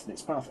the Earth in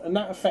its path, and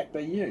that effect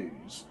they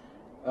use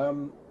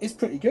is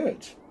pretty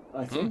good.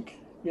 I think.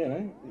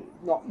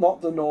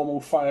 Not the normal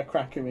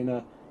firecracker in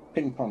a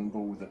ping pong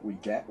ball that we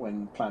get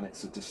when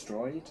planets are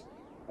destroyed.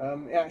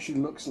 It actually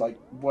looks like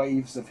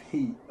waves of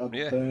heat are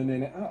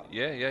burning it up.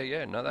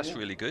 Yeah. No, that's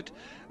really good.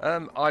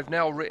 I've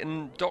now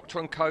written Doctor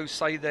and Co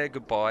say their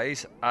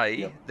goodbyes.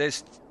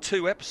 There's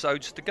 2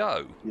 episodes to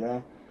go.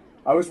 Yeah.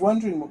 I was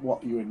wondering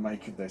what you would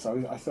make of this.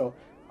 I thought,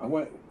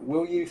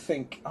 Will you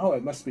think, oh,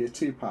 it must be a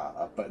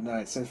two-parter? But no,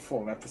 it says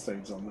 4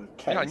 episodes on the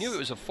case. Yeah, I knew it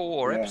was a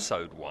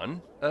 4-episode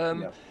one.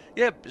 Yeah.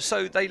 Yeah,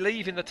 so they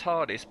leave in the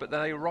TARDIS, but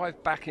they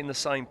arrive back in the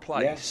same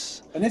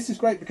place. And this is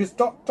great because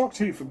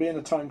Doctor Who, for being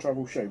a time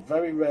travel show,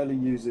 very rarely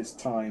uses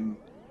time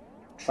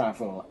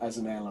travel as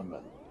an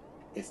element.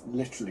 It's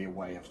literally a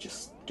way of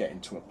just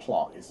getting to a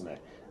plot, isn't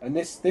it? And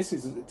this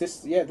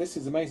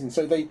is amazing.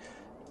 So they,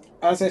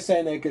 as they're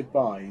saying their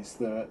goodbyes,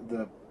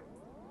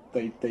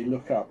 they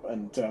look up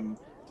and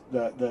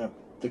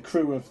the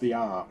crew of the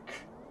Ark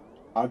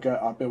are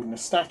building a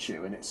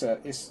statue, and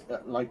it's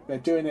like they're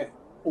doing it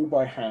all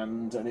by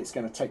hand, and it's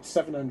going to take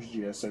 700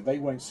 years, so they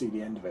won't see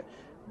the end of it.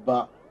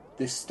 But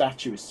this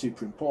statue is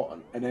super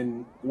important. And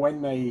then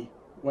when the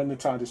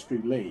TARDIS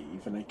crew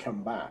leave and they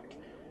come back,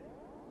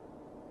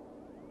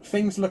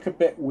 things look a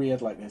bit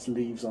weird, like there's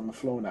leaves on the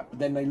floor now. But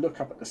then they look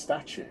up at the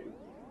statue,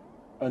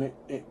 and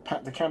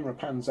the camera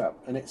pans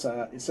up, and it's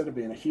instead of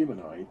being a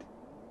human,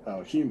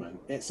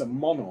 it's a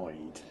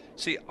monoid.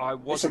 See, I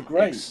wasn't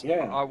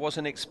I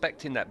wasn't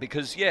expecting that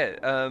because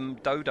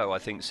Dodo I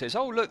think says,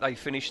 "Oh look, they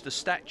finished the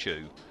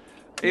statue.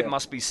 It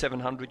must be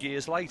 700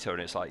 years later,"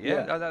 and it's like,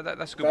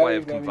 that's a good way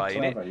of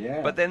conveying it.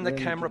 Yeah, but then the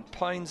really camera good.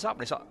 pans up,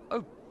 and it's like,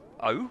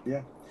 oh,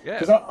 yeah.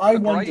 Because I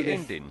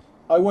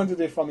wondered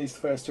if on these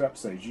first 2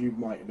 episodes you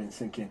might have been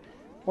thinking,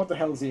 "What the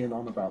hell's Ian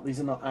on about? These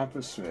are not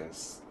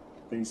adversaries.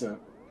 These are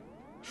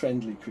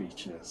friendly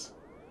creatures."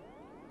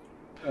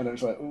 And it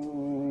was like,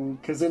 ooh,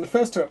 because in the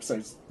first 2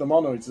 episodes, the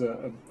Monoids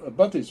are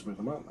buddies with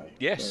them, aren't they?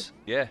 Yes,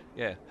 so.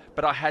 yeah.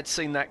 But I had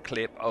seen that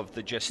clip of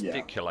the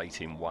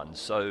gesticulating one,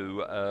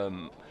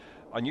 so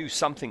I knew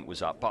something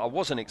was up, but I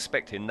wasn't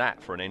expecting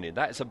that for an ending.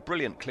 That's a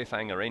brilliant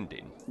cliffhanger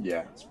ending.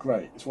 Yeah, it's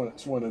great. It's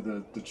one of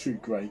the true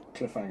great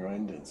cliffhanger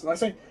endings. And I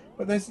say,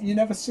 but you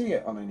never see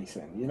it on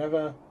anything.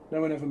 No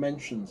one ever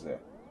mentions it.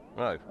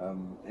 No.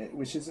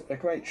 Which is a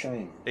great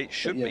shame. It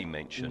should be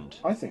mentioned.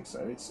 I think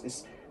so.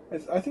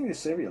 I think this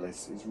serial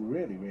is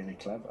really, really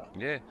clever.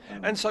 Yeah,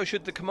 and so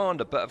should the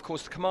Commander. But of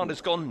course, the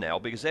Commander's gone now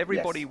because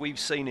everybody we've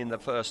seen in the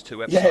first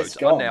 2 episodes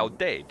are now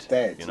dead.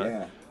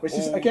 Which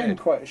is again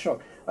quite a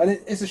shock. And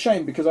it's a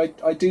shame because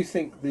I do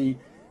think the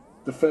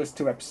first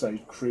 2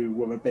 episode crew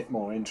were a bit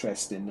more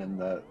interesting than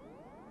the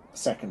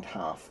second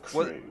half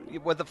crew.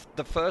 Well,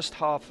 the first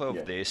half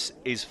of this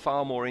is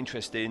far more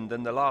interesting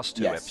than the last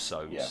 2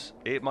 episodes.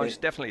 Yeah. It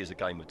most definitely is a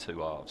game of 2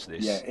 halves.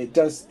 This. Yeah, it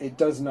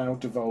does now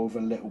devolve a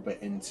little bit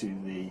into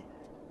the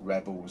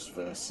rebels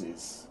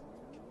versus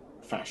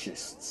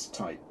fascists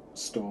type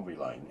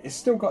storyline. It's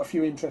still got a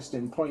few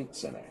interesting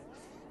points in it,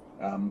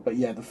 but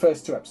yeah, the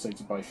first 2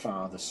 episodes are by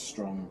far the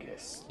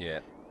strongest.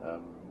 Yeah.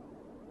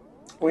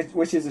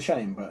 Which is a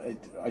shame, but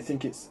I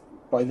think it's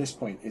by this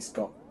point it's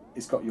got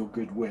your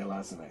goodwill,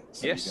 hasn't it?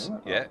 So yes.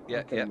 Go,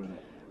 yeah.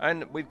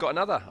 And we've got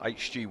another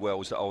H.G.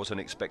 Wells that I wasn't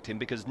expecting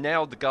because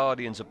now the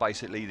Guardians are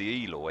basically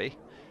the Eloi,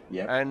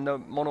 and the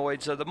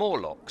Monoids are the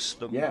Morlocks.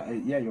 You're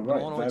right. The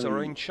Monoids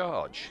are in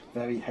charge.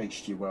 Very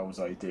H.G. Wells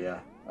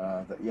idea.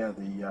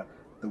 The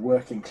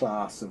working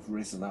class have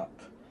risen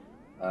up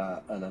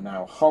and are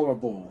now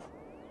horrible.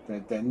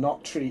 They're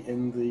not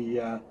treating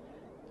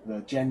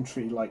the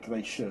gentry like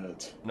they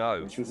should.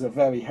 No. Which was a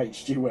very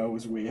H.G.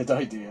 Wells weird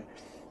idea.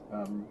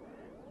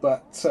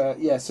 So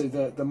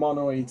the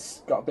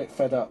Monoids got a bit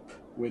fed up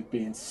with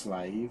being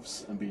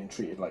slaves and being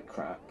treated like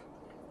crap,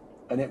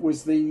 and it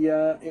was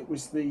the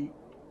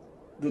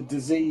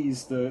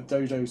disease, the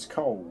Dodo's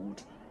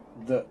cold,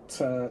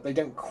 that they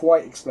don't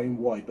quite explain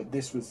why, but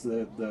this was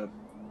the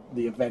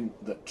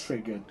event that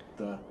triggered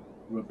the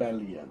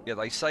rebellion. Yeah,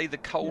 they say the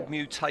cold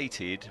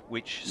mutated,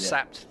 which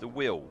sapped the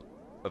will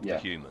of the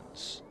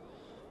humans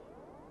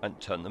and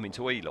turned them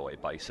into Eloi,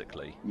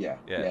 basically. Yeah.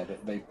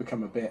 They've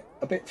become a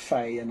bit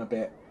fey and a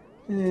bit.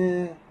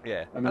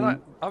 Yeah,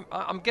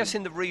 I'm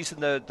guessing the reason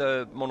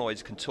the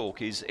Monoids can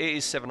talk is it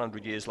is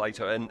 700 years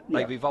later, and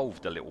they've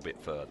evolved a little bit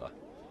further.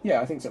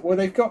 Yeah, I think so. Well,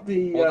 they've got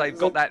they've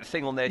got that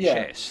thing on their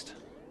chest.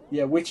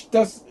 Yeah, which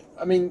does.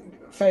 I mean,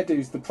 fair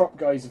dues. The prop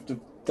guys have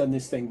done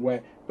this thing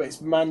but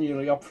it's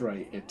manually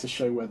operated to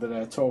show whether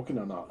they're talking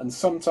or not, and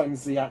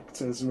sometimes the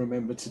actors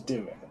remember to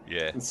do it.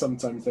 Yeah. And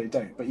sometimes they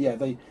don't. But yeah,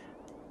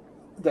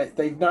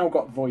 they've now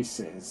got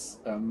voices.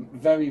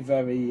 Very,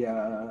 very.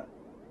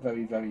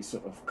 Very, very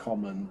sort of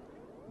common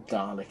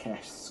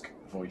Dalek-esque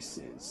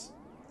voices.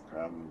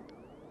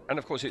 And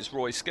of course it's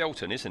Roy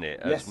Skelton, isn't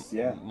it?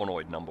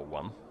 Monoid number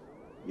 1.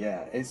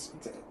 Yeah,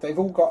 they've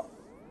all got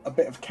a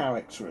bit of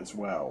character as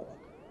well.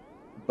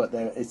 But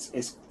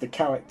it's the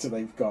character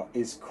they've got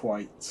is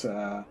quite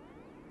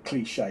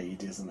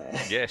cliched, isn't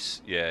it?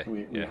 Yes,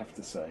 we have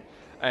to say.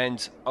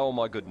 And oh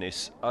my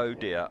goodness, oh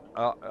dear.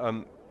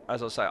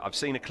 As I say, I've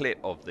seen a clip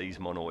of these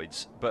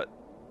Monoids, but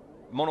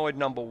Monoid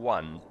number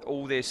 1,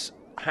 all this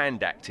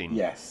hand acting.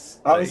 Yes,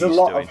 that there's a he's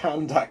lot doing. of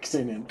hand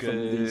acting in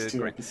from these two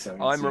Great. episodes.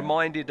 I'm yeah.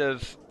 reminded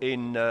of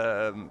in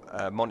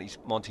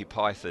Monty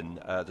Python,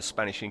 the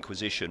Spanish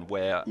Inquisition,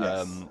 where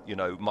Yes.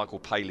 Michael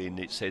Palin,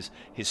 it says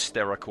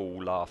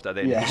hysterical laughter,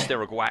 then Yeah.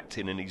 hysterical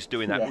acting, and he's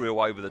doing that Yeah. real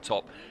over the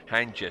top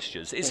hand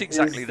gestures. It's It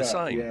exactly is the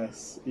that, same.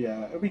 Yes,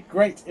 yeah. It'd be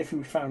great if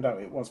we found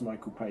out it was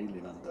Michael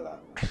Palin under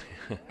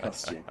that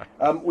costume.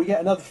 We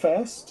get another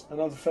first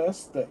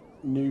that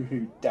New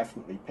Who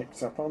definitely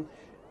picks up on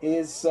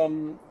is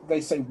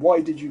they say, "Why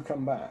did you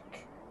come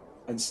back?"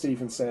 And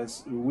Stephen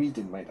says, "We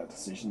didn't make that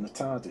decision. The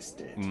TARDIS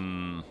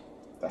did."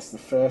 That's the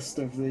first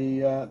of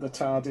the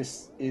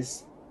TARDIS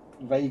is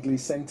vaguely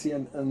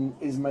sentient and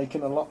is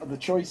making a lot of the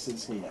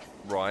choices here.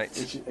 Right.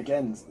 Which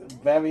again,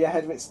 very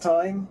ahead of its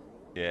time.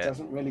 Yeah.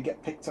 Doesn't really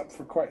get picked up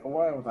for quite a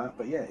while, that,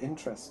 but yeah,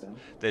 interesting.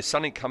 There's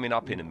something coming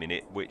up in a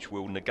minute which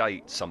will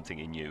negate something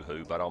in New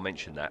Who, but I'll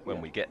mention that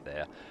when we get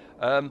there.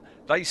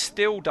 They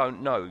still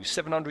don't know,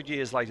 700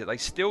 years later, they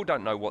still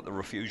don't know what the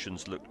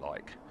refusions look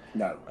like.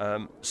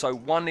 No. So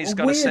one is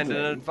going to send an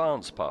Weirdly-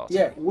 advance party.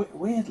 Yeah,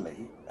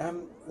 weirdly,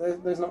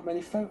 there's not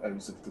many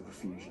photos of the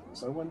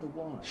refusions. I wonder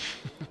why.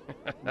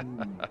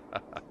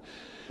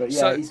 But yeah,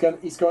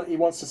 So- he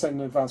wants to send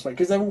an advance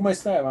because they're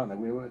almost there, aren't they?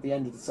 We were at the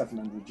end of the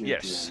 700 year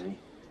Yes. journey.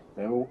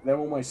 They're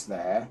almost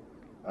there,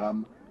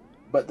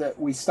 but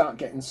we start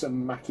getting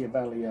some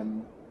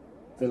Machiavellian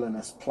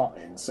villainous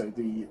plotting. So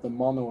the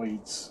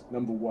Monoids,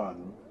 number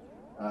one,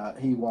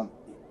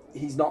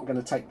 he's not going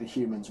to take the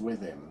humans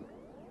with him,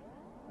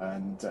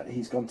 and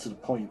he's gone to the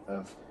point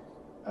of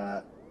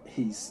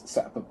he's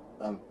set up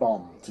a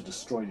bomb to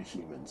destroy the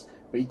humans,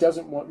 but he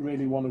doesn't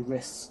really want to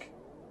risk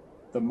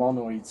the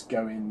Monoids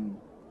going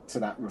to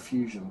that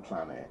refusion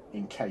planet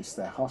in case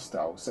they're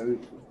hostile. So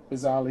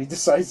bizarrely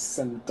decides to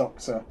send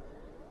Doctor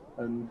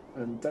and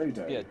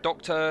Dodo. Yeah,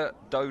 Doctor,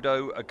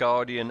 Dodo, a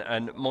Guardian,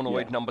 and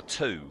Monoid Yeah. number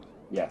 2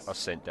 Yes. are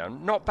sent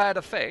down. Not bad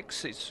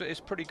effects. It's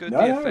pretty good. No,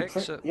 the no,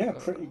 effects.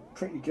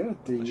 pretty good.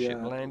 The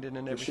ship landing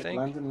and the ship everything.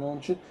 landing and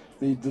launching.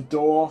 The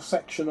door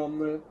section on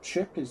the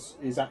ship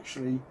is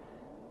actually,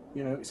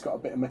 it's got a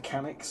bit of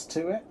mechanics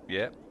to it.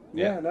 Yeah.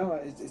 Yeah, no,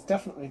 it's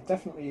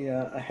definitely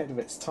ahead of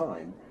its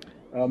time.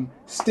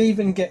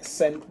 Stephen gets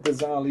sent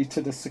bizarrely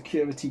to the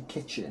security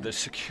kitchen. The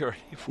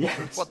security.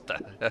 Yes. What the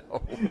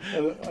hell?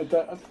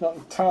 I'm not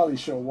entirely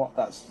sure what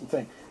that's the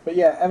thing, but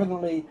yeah,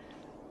 evidently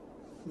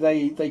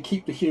they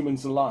keep the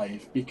humans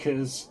alive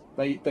because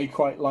they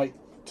quite like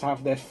to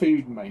have their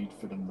food made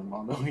for them, the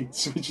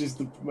Monoids, which is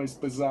the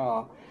most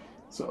bizarre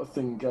sort of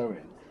thing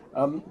going.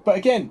 But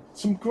again,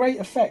 some great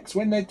effects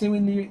when they're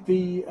doing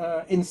the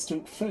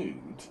instant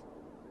food.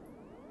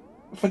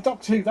 For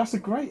Doctor Who, that's a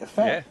great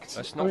effect. Yeah,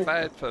 that's not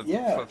bad for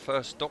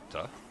first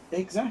Doctor.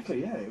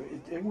 Exactly, yeah.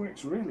 It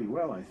works really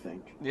well, I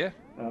think. Yeah.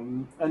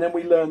 And then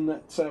we learn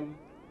that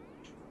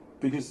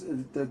because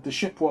the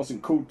ship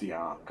wasn't called the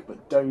Ark,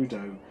 but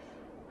Dodo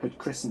had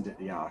christened it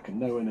the Ark, and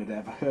no one had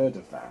ever heard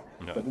of that.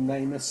 No. But the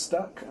name has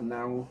stuck, and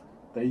now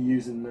they're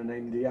using the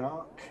name the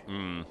Ark.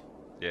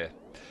 Yeah.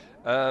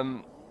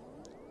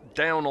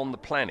 Down on the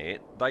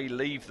planet, they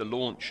leave the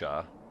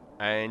launcher,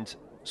 and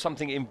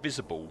something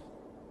invisible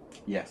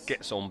Yes.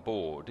 gets on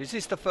board. Is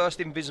this the first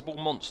invisible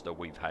monster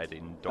we've had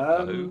in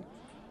Doctor Who?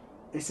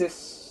 Is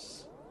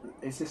this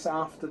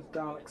after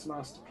Dalek's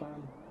master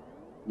plan?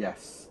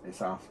 Yes,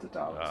 it's after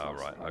Dalek's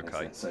master Right, plan.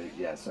 okay.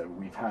 So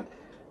we've had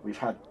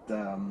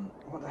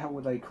what the hell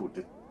were they called?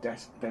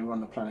 They were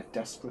on the planet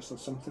Desperus or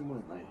something,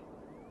 weren't they?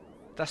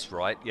 That's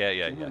right. Yeah.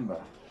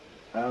 Remember?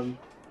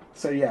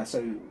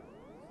 So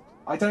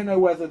I don't know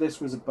whether this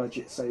was a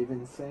budget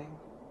saving thing,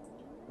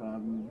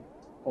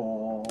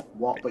 or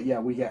what, but yeah,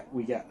 we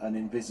get an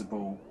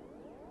invisible.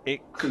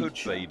 It could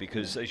creature. be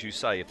because, as you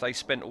say, if they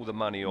spent all the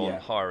money on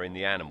hiring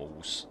the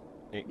animals,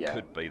 it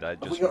could be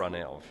they'd just run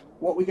out of.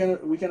 What we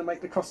gonna make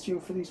the costume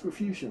for these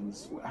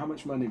refusions? How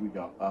much money we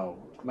got? Oh,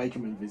 make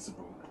them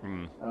invisible.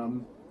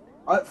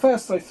 At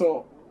first I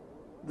thought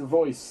the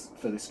voice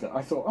for this guy.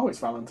 I thought, it's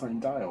Valentine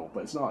Dial,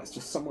 but it's not. It's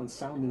just someone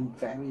sounding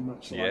very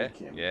much like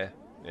him. Yeah.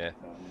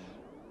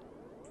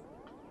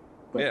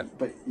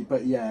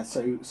 But yeah.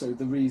 So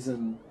the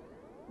reason.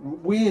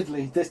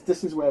 Weirdly,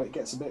 this is where it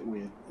gets a bit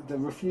weird. The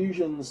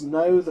refusions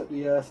know that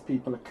the Earth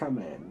people are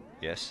coming.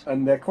 Yes.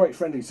 And they're quite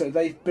friendly, so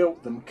they've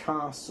built them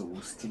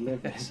castles to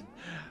live in.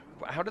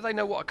 How do they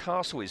know what a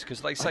castle is? Because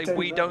they say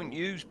we don't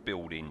use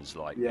buildings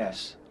like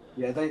this.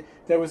 Yeah,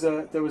 there was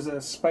a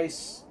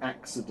space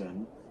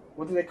accident.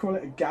 What do they call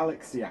it? A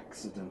galaxy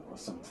accident or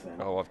something?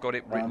 Oh, I've got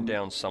it written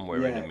down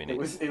somewhere in a minute.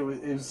 It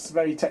was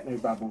very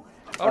technobabble.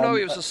 Oh no,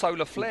 it was a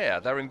solar flare.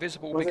 They're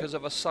invisible Was because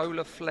of a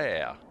solar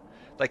flare.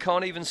 They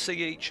can't even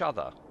see each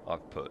other.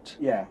 I've put.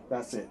 Yeah,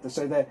 that's it.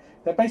 So they're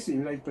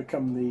basically they've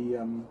become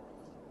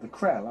the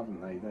Krell,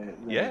 haven't they?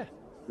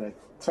 They're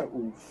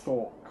total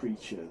thought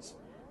creatures.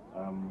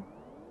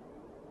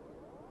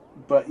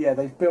 But yeah,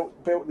 they've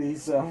built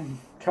these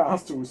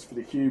castles for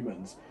the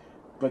humans,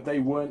 but they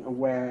weren't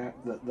aware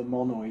that the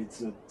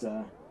Monoids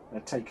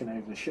had taken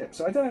over the ship.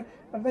 So I don't know,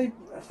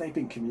 have they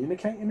been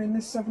communicating in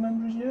this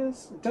 700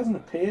 years? It doesn't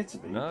appear to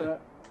be. No.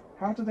 But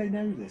How do they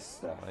know this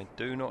stuff? I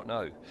do not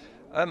know.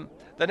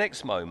 The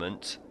next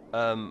moment,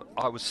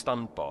 I was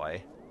stunned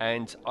by,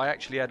 and I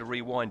actually had to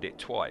rewind it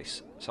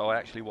twice. So I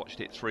actually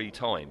watched it 3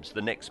 times,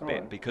 the next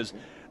bit, because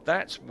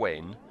that's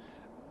when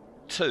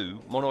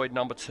Monoid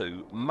number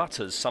 2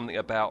 mutters something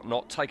about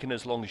not taking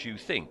as long as you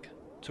think,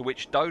 to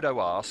which Dodo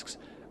asks,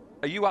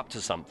 are you up to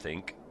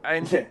something?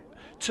 And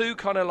 2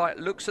 kind of like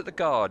looks at the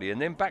Guardian,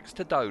 then backs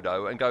to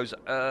Dodo and goes,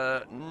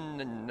 no.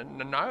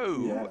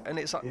 Yeah. And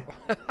it's like...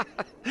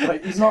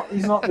 Like, he's not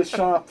the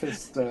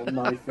sharpest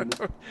knife in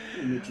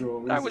the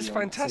drawer. That was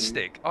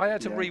fantastic. I had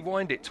to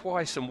rewind it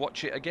twice and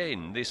watch it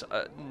again. This,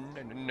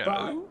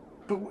 no.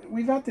 But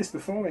we've had this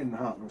before in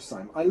Heartless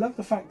Time. I love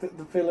the fact that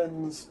the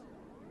villains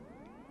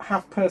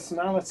have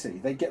personality.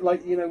 They get,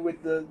 like, you know,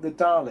 with the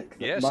Dalek.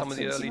 Yeah, some of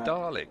the early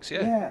Daleks,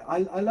 yeah. Yeah,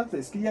 I love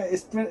this. Yeah,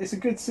 it's a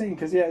good scene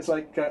because, it's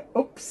like,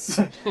 oops,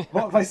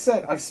 what have I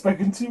said? I've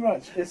spoken too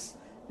much.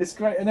 It's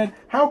great. And then,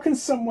 how can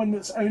someone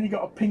that's only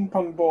got a ping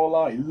pong ball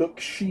eye look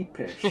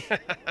sheepish?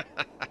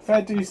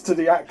 Fair dues to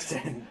the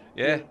acting.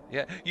 Yeah.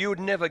 You would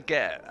never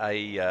get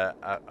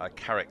a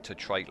character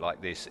trait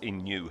like this in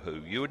New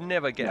Who. You would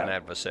never get an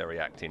adversary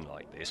acting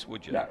like this,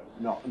 would you? No,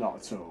 not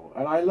at all.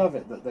 And I love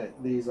it that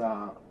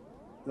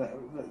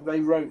they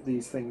wrote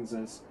these things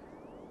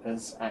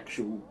as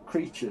actual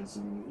creatures,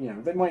 and you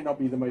know they might not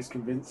be the most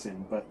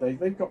convincing, but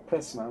they've got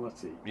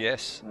personality.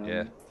 Yes.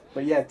 Yeah.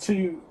 But yeah,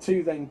 two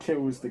then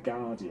kills the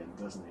Guardian,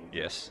 doesn't he?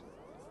 Yes.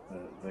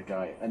 The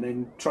guy, and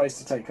then tries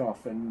to take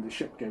off, and the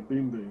ship go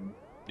boom boom.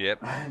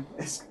 Yep. And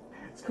it's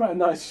quite a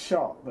nice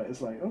shot, but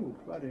it's like, oh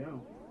bloody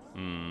hell,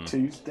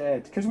 2's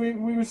dead, because we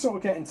were sort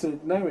of getting to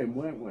know him,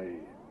 weren't we?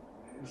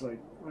 It was like,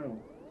 well,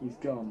 he's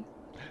gone.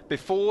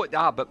 Before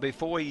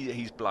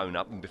he's blown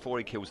up and before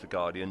he kills the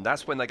Guardian,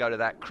 that's when they go to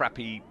that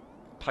crappy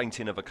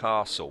painting of a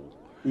castle.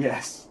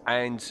 Yes.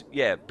 And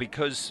yeah,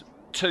 because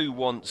 2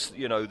 wants,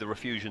 you know, the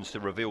Refusions to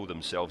reveal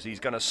themselves, he's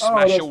going to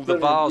smash all the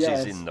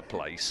vases in the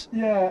place.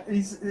 Yeah,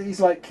 he's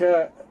like,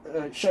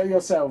 show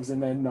yourselves,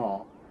 and they're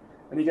not.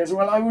 And he goes,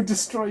 well, I will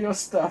destroy your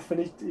stuff,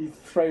 and he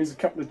throws a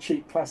couple of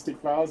cheap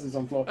plastic vases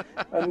on the floor.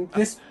 And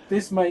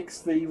this makes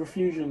the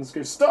Refusions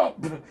go, stop!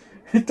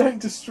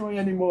 Don't destroy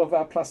any more of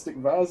our plastic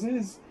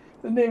vases.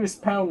 The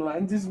nearest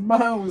Poundland is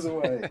miles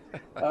away.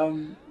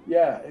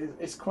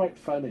 It's quite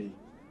funny.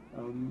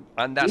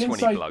 And that's when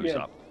he blows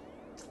up.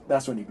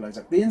 That's when he blows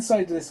up. The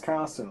inside of this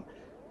castle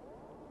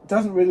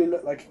doesn't really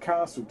look like a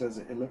castle, does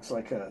it? It looks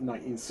like a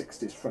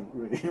 1960s front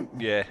room.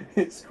 Yeah.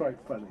 It's quite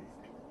funny.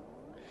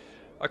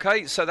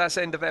 Okay, so that's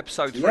end of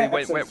episode 3,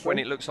 when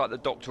it looks like the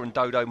Doctor and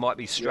Dodo might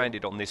be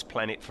stranded on this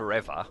planet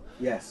forever.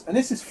 Yes, and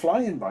this is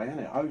flying by, isn't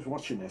it? I was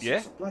watching this.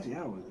 Yeah. Bloody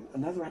hell,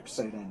 another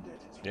episode ended.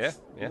 Yeah.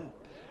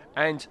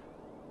 And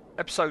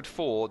episode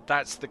 4,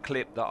 that's the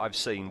clip that I've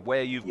seen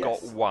where you've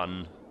got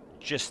one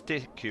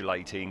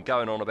gesticulating,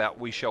 going on about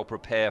we shall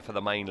prepare for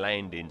the main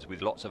landings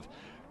with lots of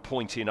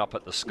pointing up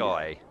at the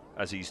sky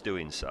as he's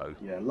doing so.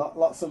 Yeah,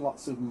 lots and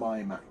lots of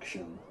mime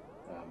action.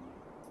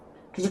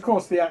 Because of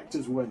course the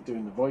actors weren't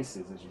doing the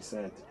voices, as you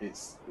said.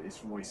 It's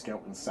Roy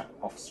Skelton sat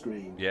off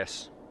screen.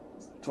 Yes.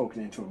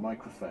 Talking into a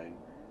microphone.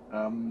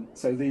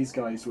 So these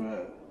guys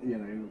were, you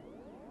know,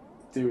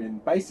 doing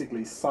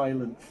basically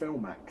silent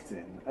film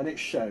acting, and it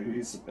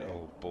shows a bit.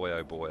 Oh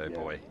boy!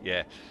 Boy!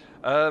 Yeah.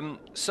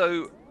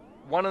 So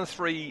 1 and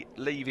 3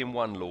 leave in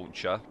one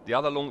launcher. The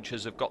other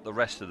launchers have got the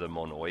rest of the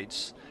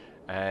monoids,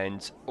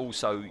 and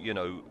also, you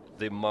know,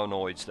 the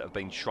monoids that have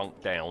been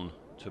shrunk down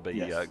to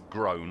be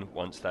grown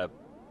once they're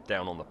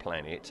down on the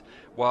planet,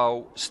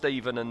 while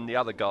Stephen and the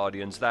other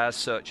Guardians, they're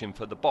searching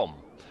for the bomb.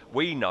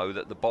 We know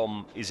that the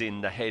bomb is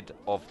in the head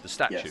of the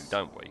statue,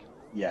 don't we?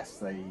 Yes,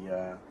 they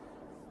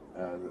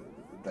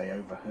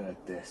overheard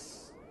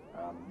this,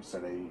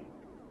 so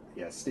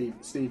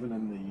Stephen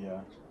and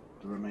the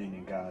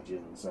remaining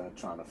Guardians are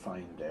trying to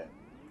find it.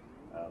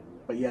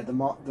 But yeah, the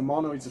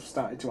monoids have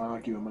started to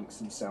argue amongst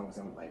themselves,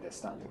 haven't they? They're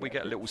starting. We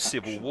get a little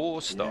civil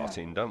war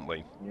starting, don't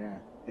we? Yeah,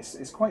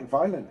 it's quite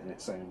violent in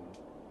its own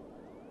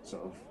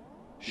sort of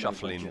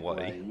shuffling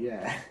way.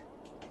 Yeah.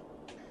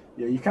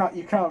 You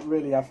can't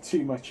really have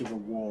too much of a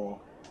war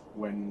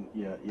when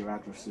your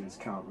adversaries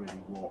can't really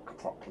walk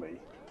properly.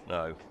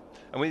 No,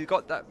 and we've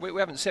got that. We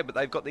haven't said, but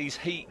they've got these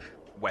heat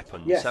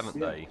weapons, haven't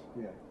they?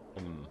 Yeah.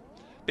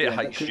 Bit of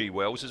H.G.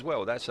 Wells as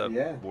well. That's a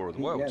War of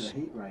the Worlds. Yeah, the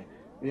heat ray.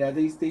 Yeah,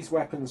 these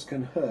weapons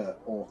can hurt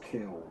or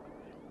kill,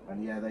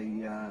 and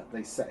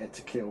they set it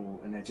to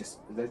kill, and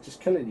they're just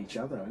killing each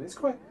other, and it's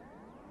quite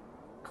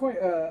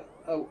a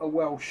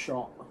well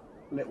shot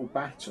little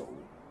battle.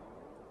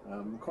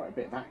 Quite a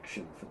bit of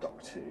action for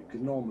Doctor Who,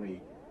 because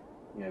normally,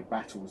 you know,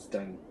 battles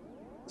don't,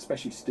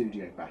 especially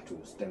studio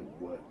battles,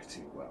 don't work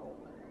too well.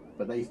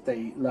 But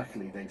they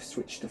luckily they've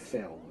switched to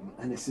film,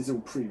 and this is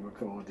all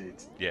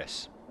pre-recorded.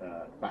 Yes.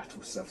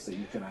 Battle stuff, so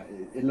you can.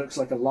 It looks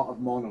like a lot of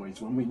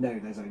monoids when we know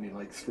there's only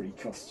like 3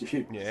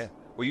 costumes. Yeah.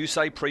 Well, you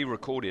say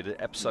pre-recorded.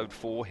 Episode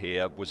 4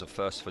 here was a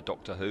first for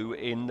Doctor Who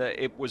in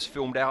that it was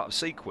filmed out of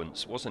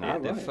sequence, wasn't it?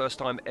 Right. The first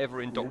time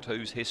ever in Doctor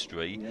Who's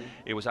history,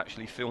 it was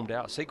actually filmed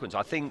out of sequence.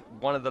 I think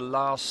one of the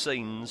last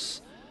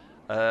scenes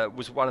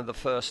was one of the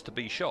first to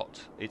be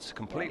shot. It's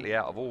completely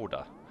out of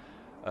order.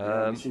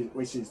 Yeah,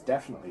 which is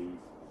definitely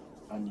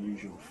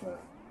unusual for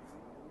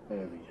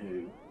early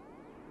Who,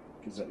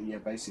 because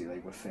basically they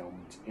were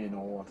filmed in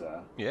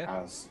order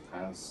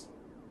as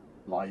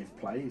live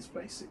plays,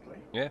 basically.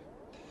 Yeah.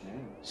 Yeah.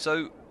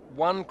 So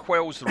one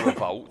quells the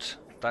revolt.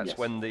 That's Yes.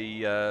 when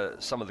the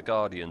some of the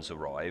Guardians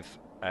arrive,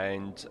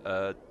 and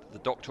the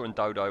Doctor and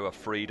Dodo are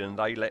freed, and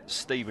they let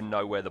Stephen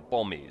know where the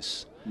bomb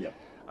is. Yep.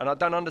 And I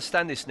don't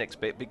understand this next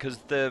bit, because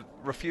the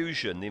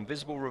Refusion, the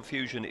invisible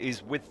Refusion,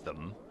 is with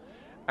them,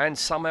 and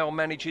somehow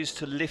manages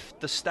to lift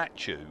the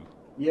statue.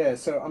 Yeah,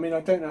 so I mean, I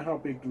don't know how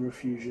big the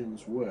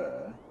Refusions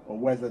were, or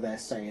whether they're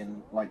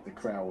saying, like the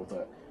Krell,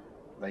 that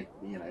they,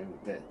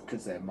 that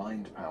because they're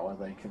mind power,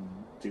 they can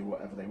do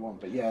whatever they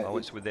want. But yeah,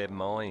 it's with their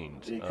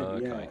mind. It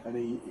could, Okay.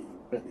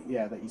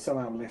 Yeah, that he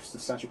somehow lifts the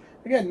statue.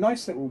 Again,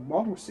 nice little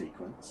model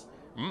sequence,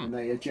 and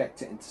they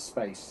eject it into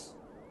space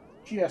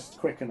just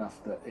quick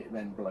enough that it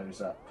then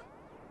blows up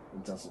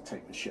and doesn't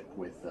take the ship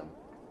with them.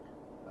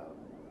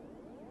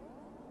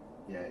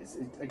 It's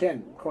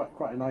again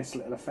quite a nice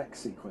little effect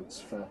sequence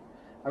for.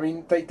 I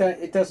mean, they don't.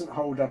 It doesn't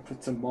hold up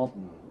to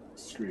modern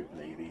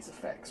scrutiny, these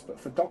effects, but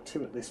for Doctor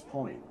Who at this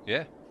point,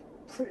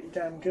 pretty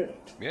damn good.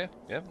 Yeah.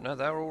 No,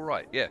 they're all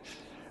right. Yeah.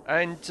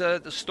 And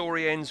the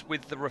story ends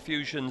with the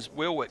Refusions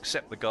will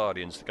accept the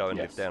Guardians to go and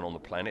live down on the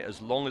planet,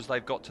 as long as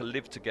they've got to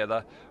live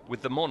together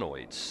with the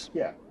Monoids.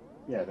 Yeah,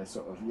 they're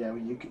sort of well,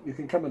 you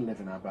can come and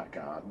live in our back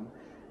garden,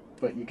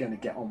 but you're going to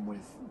get on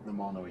with the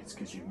Monoids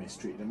because you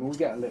mistreated them. And we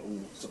get a little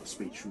sort of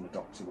speech from the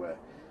Doctor where,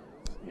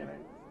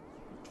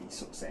 he's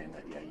sort of saying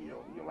that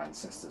your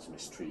ancestors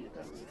mistreated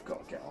them. You've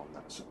got to get on,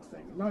 that sort of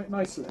thing.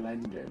 Nice little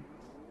ending.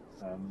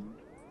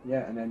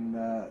 And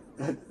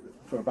then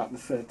for about the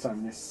third time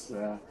in this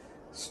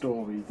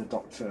story, the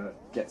Doctor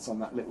gets on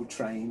that little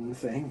train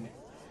thing,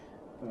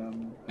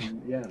 and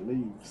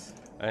leaves.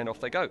 And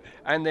off they go.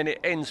 And then it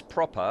ends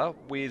proper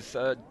with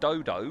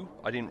Dodo.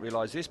 I didn't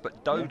realise this,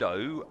 but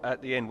Dodo,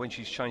 at the end, when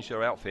she's changed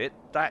her outfit,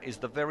 that is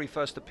the very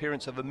first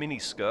appearance of a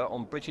miniskirt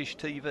on British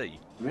TV.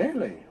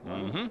 Really?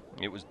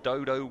 Mm-hmm. It was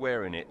Dodo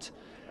wearing it.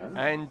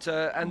 And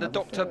the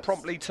Doctor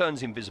promptly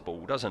turns invisible,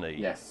 doesn't he?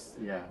 Yes,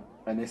 yeah.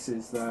 And this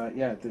is the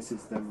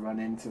run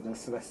into the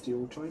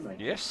Celestial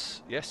Toymaker.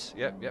 Yes,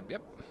 yep.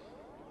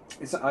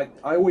 I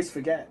always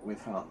forget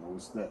with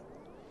Hartnells that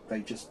they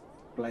just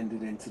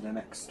blended into the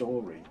next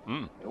story.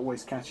 It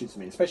always catches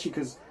me, especially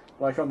because,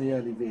 like on the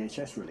early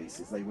VHS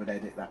releases, they would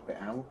edit that bit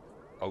out.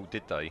 Oh,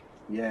 did they?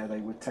 Yeah, they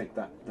would take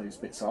those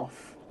bits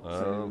off. Oh.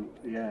 So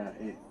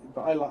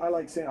but I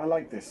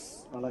like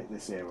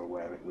this era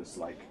where it was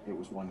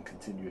one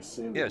continuous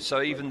series. Yeah.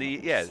 So even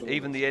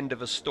the end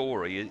of a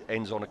story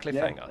ends on a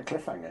cliffhanger. Yeah, a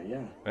cliffhanger.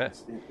 Yeah.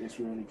 It's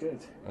really good.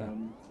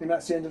 And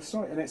that's the end of the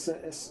story, and it's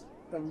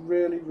a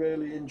really,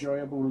 really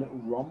enjoyable little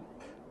romp.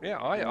 Yeah,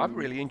 I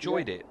really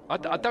enjoyed it. I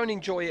don't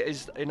enjoy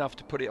it enough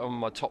to put it on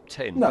my top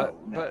 10. No.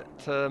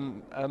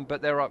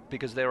 But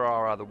there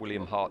are other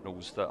William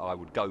Hartnells that I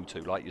would go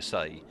to, like you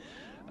say.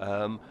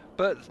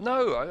 But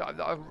no,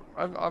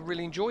 I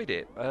really enjoyed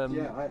it.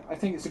 I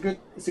think it's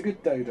a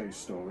good Dodo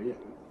story.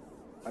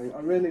 I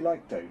really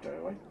like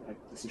Dodo.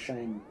 It's a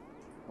shame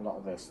a lot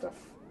of their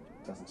stuff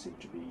doesn't seem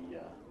to be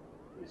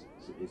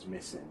is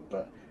missing.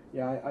 But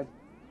yeah,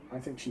 I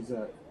think she's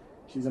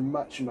a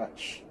much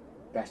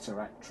better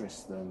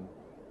actress than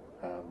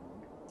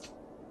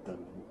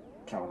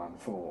Caroline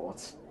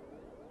Ford.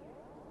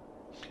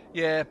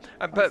 Yeah,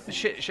 but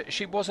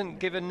she wasn't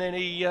given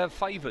any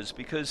favours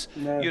because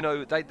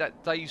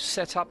they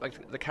set up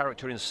the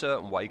character in a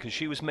certain way because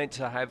she was meant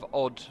to have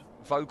odd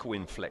vocal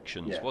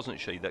inflections, wasn't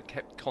she? That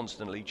kept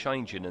constantly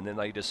changing, and then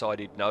they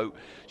decided no,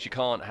 she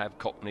can't have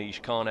Cockney,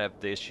 she can't have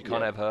this, she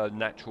can't have her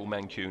natural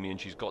Mancunian.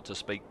 She's got to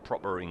speak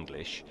proper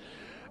English.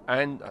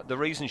 And the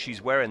reason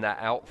she's wearing that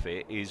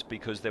outfit is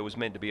because there was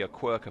meant to be a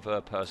quirk of her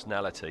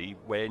personality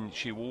when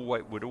she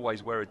would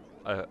always wear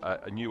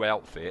a new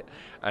outfit,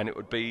 and it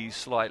would be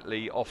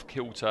slightly off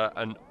kilter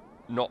and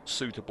not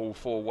suitable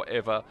for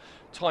whatever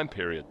time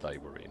period they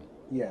were in.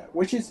 Yeah,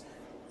 which is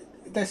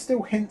there's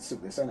still hints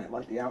of this, isn't it?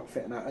 Like the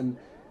outfit and that, and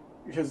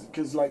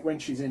because like when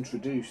she's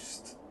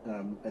introduced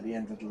at the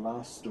end of the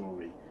last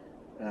story.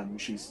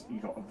 You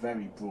got a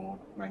very broad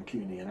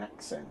Mancunian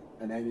accent,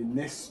 and then in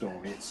this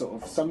story, it's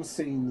sort of some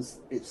scenes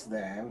it's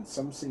there, and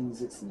some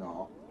scenes it's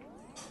not.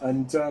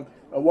 And at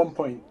one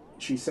point,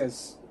 she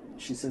says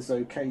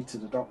okay to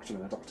the Doctor,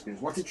 and the Doctor goes,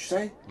 "What did you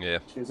say?" Yeah.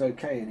 She goes,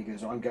 "Okay," and he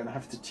goes, "I'm going to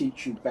have to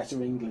teach you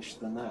better English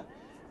than that."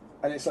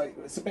 And it's like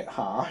it's a bit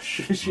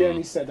harsh. She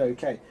only said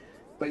okay,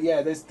 but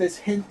yeah, there's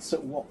hints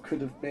at what could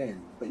have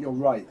been. But you're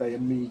right;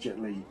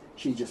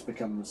 she just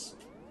becomes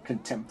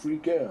contemporary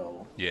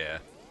girl. Yeah.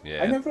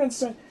 I never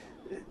understand.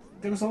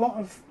 There was a lot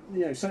of,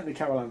 certainly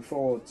Caroline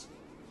Ford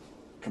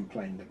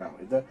complained about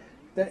it.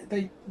 That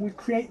they would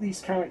create these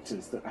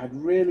characters that had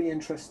really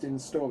interesting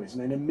stories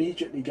and then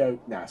immediately go,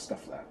 nah,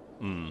 stuff that.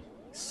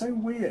 It's so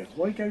weird.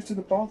 Why go to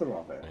the bother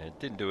of it? It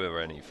didn't do her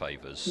any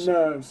favours.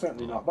 No,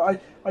 certainly not.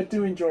 But I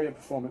do enjoy her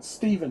performance.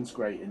 Stephen's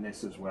great in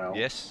this as well.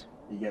 Yes.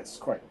 he gets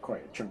quite a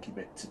chunky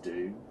bit to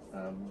do.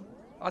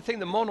 I think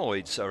the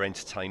Monoids are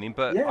entertaining,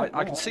 but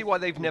I can see why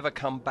they've never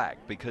come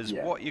back, because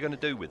what are you going to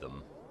do with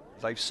them?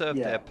 They've served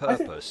their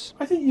purpose.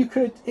 I think you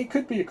could. It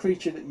could be a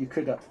creature that you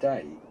could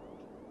update,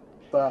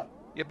 but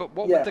but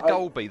what would the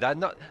goal be? They're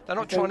not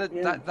trying to.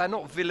 Yeah. They're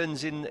not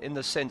villains in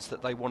the sense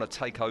that they want to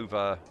take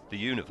over the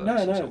universe.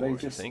 No, they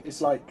just.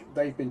 It's like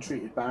they've been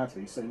treated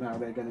badly, so now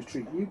they're going to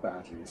treat you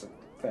badly. So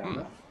fair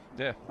enough.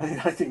 Yeah.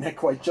 I think they're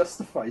quite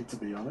justified, to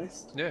be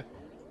honest. Yeah.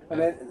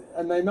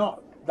 And they're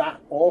not that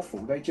awful.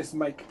 They just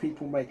make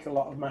people make a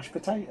lot of mashed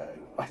potato.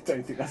 I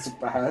don't think that's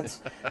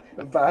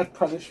a bad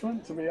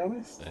punishment, to be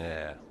honest.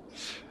 Yeah.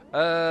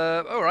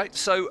 All right.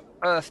 So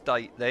Earth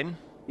date then.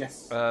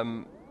 Yes.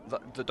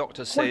 The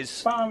Doctor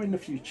says quite far in the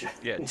future.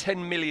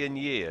 10 million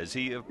years.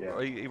 He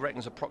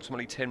reckons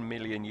approximately 10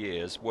 million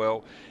years.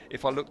 Well,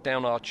 if I look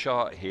down our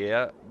chart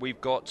here, we've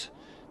got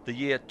the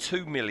year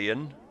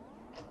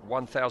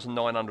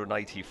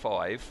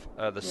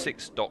 2,001,985. The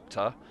sixth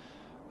Doctor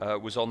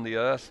was on the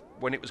Earth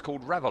when it was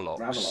called Ravalox.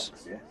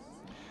 Ravalox, yes.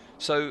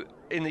 So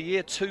in the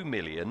year 2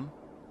 million,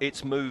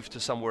 it's moved to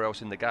somewhere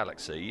else in the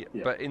galaxy.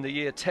 But in the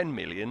year 10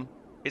 million,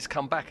 it's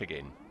come back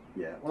again.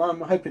 Yeah. Well,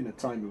 I'm hoping the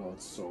Time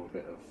Lords saw a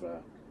bit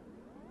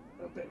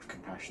of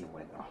compassion and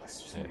went, "Oh,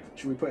 let's just move it.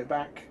 Should we put it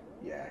back?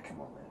 Yeah,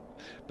 come on then."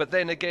 But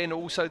then again,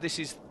 also this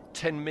is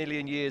 10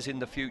 million years in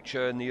the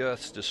future, and the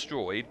Earth's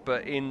destroyed.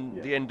 But in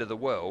the end of the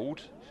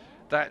world,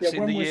 that's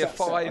in the year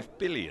 5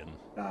 billion.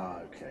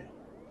 Ah, okay.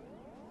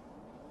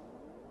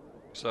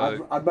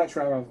 So I'd much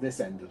rather have this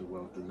end of the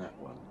world than that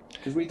one,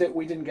 because we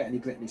didn't get any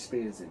Britney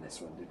Spears in this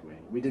one, did we?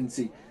 We didn't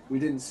see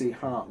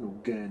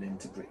Hartnell gurn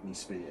into Britney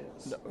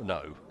Spears.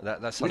 No,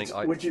 that's something.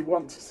 Would you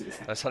want to see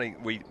that? That's something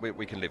we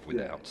can live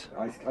without.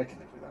 I can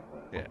live without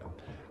that.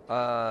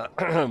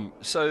 Yeah.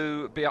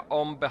 So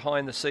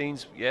behind the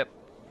scenes,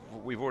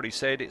 we've already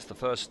said it's the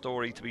first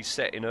story to be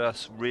set in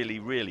Earth's really,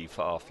 really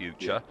far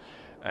future,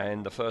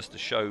 and the first to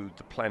show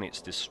the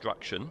planet's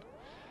destruction.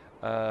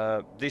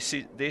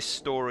 This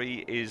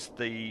story is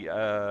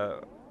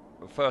the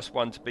first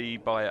one to be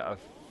by a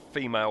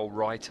female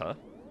writer,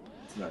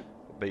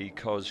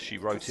 because she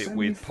wrote it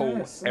with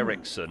Paul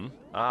Erickson.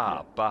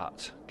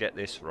 But get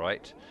this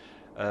right,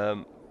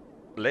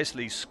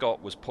 Leslie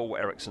Scott was Paul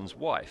Erickson's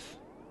wife.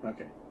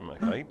 Okay.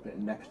 Bit of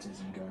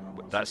nepotism going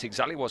on. That's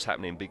exactly what's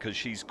happening, because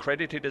she's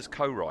credited as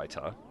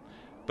co-writer,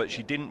 but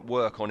she didn't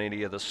work on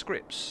any of the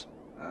scripts.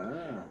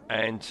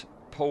 And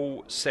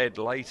Paul said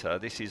later,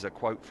 this is a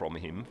quote from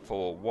him,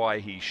 for why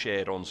he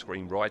shared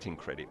on-screen writing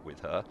credit with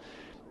her.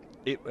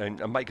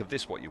 And make of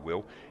this what you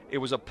will. It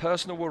was a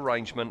personal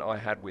arrangement I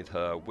had with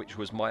her, which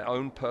was my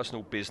own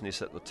personal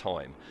business at the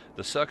time.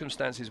 The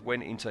circumstances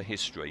went into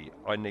history.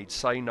 I need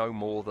say no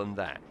more than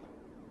that.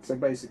 So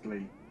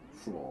basically,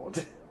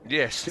 fraud.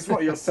 Yes. Is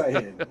what you're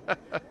saying.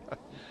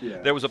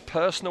 Yeah. There was a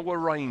personal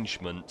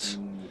arrangement.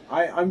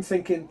 I'm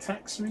thinking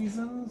tax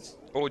reasons.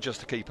 Or just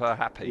to keep her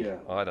happy. Yeah.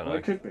 I don't know. Well,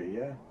 it could be,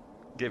 yeah.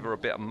 Give her a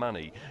bit of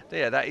money.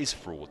 Yeah, that is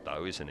fraud,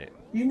 though, isn't it?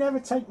 You never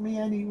take me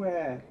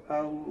anywhere.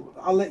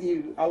 I'll let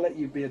you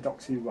be a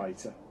Doctor Who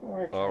writer.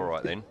 All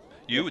right then.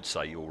 You would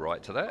say you're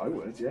right to that. I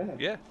would, yeah.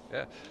 Yeah.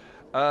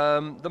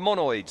 The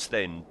Monoids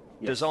then,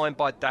 designed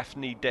by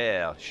Daphne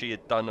Dare. She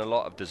had done a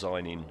lot of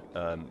designing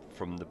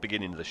from the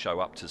beginning of the show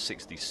up to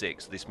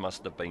 66. This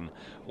must have been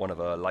one of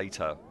her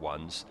later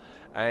ones.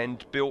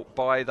 And built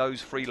by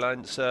those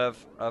freelance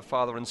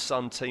father and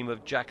son team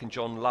of Jack and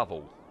John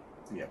Lovell.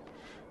 Yep.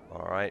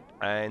 All right,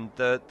 and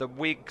the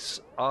wigs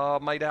are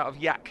made out of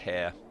yak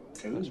hair.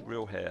 Ooh. That's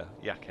real hair,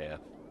 yak hair.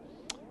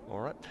 All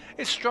right,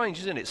 it's strange,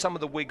 isn't it? Some of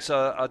the wigs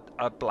are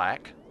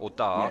black or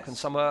dark, and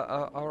some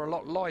are a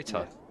lot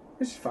lighter. Yeah.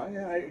 It's fine.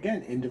 Yeah.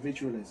 Again,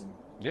 individualism.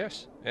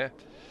 Yes, yeah.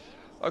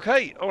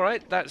 Okay, all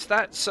right, that's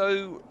that.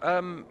 So,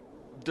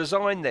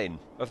 design then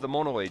of the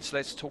Monoids.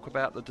 Let's talk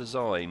about the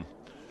design.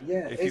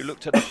 Yeah. If you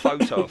looked at the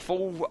photo, a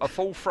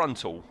full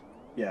frontal.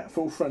 Yeah,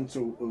 full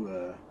frontal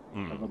of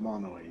a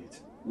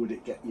monoid. Would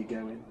it get you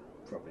going?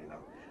 Probably not.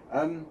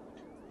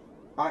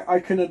 I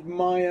can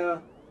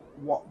admire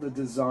what the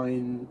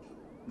design,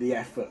 the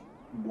effort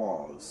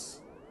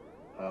was.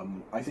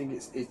 I think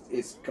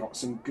it's got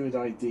some good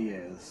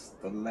ideas.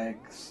 The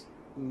legs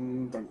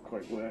don't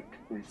quite work.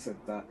 We've said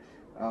that.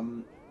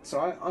 So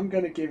I'm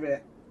going to give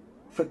it,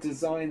 for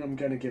design, I'm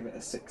going to give it a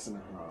 6.5.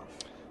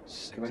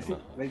 Because I think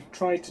they've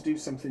tried to do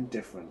something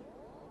different.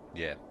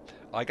 Yeah,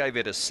 I gave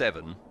it a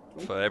 7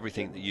 for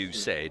everything that you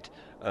said.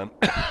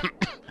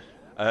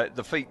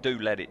 The feet do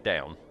let it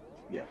down.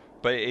 Yeah.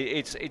 But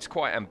it's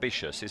quite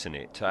ambitious, isn't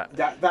it?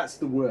 That's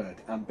the word,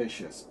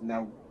 ambitious.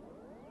 Now,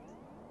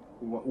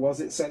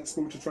 was it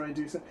sensible to try and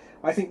do so?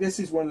 I think this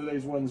is one of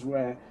those ones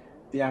where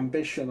the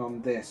ambition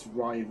on this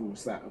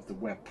rivals that of the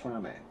Web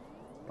Planet.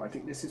 But I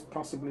think this is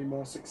possibly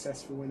more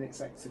successful in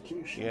its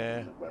execution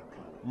than the Web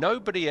Planet.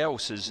 Nobody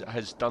else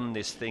has done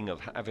this thing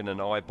of having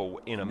an eyeball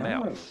in a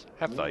mouth,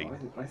 have they?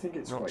 I think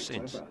it's Not quite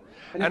since. clever.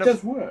 And it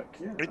does work,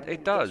 yeah.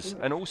 It does.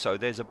 And also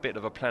there's a bit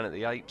of a Planet of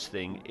the Apes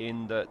thing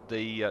in that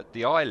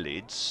the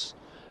eyelids,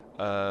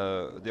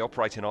 the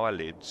operating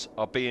eyelids,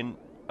 are being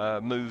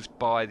moved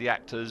by the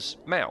actor's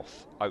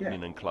mouth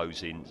opening and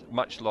closing,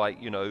 much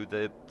like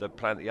the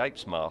Planet of the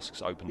Apes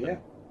masks opened and,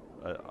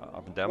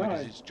 up and down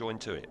because it's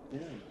joined to it. Yeah,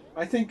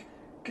 I think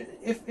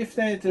if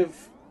they'd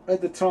have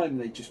at the time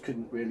they just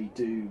couldn't really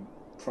do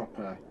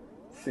proper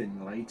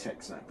thin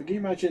latex now. But can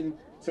you imagine?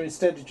 So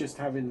instead of just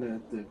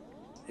having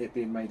it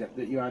being made up,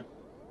 that you had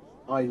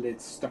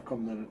eyelids stuck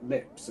on the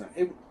lips,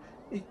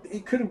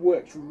 it could have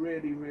worked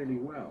really, really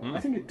well. I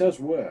think it does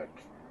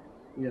work,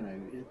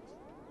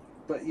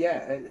 but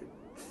yeah,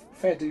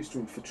 fair dues to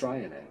them for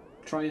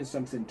trying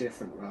something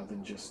different rather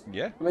than just.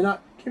 Yeah. I mean, can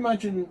you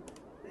imagine?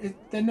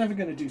 They're never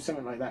going to do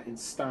something like that in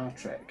Star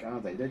Trek,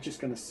 are they? They're just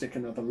going to stick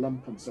another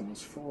lump on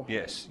someone's forehead.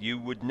 Yes, you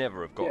would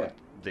never have got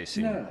this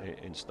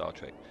in Star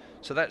Trek.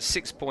 So that's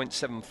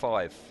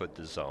 6.75 for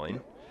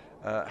design.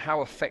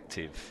 How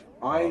effective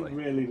I are they?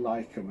 really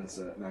like them as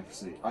an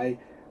adversary. I,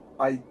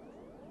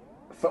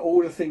 for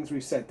all the things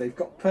we've said, they've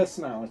got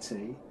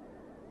personality.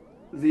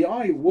 The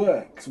eye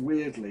works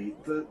weirdly.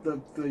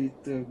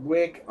 The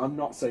wig, I'm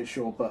not so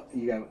sure, but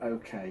you go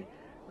okay.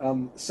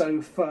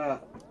 So for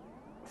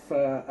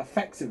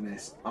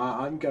effectiveness,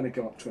 I'm going to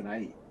go up to an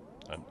 8.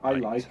 I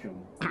like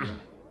them.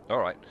 All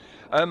right.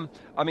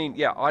 I mean,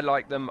 yeah, I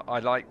like them. I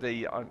like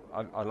the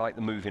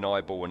moving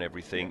eyeball and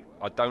everything.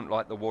 I don't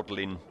like the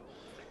waddling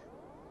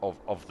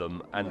of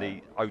them and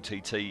the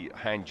OTT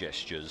hand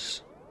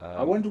gestures.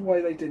 I wonder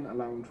why they didn't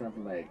allow them to have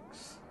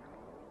legs.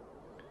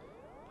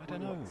 I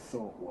don't know. What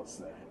thought was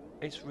there?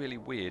 It's really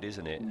weird,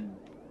 isn't it?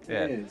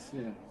 Yeah. It is,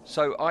 yeah.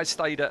 So I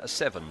stayed at a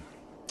 7.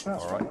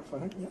 That's all right. I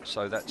think, yeah.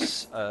 So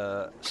that's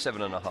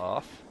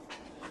 7.5.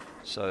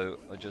 So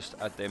I just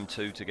add them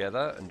two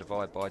together and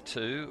divide by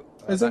 2.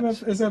 Has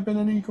there been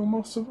an Eagle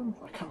Moss of them?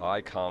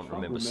 I can't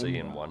remember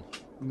seeing one.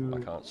 No.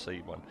 I can't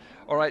see one.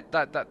 All right,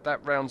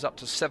 that rounds up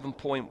to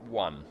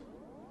 7.1.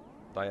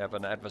 They have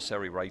an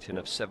adversary rating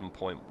of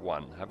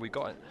 7.1. Have we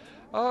got it?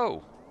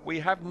 Oh, we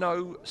have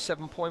no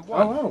 7.1.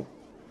 Oh,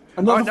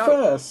 another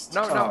first.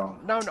 No.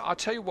 I'll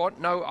tell you what.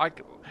 No,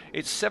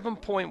 it's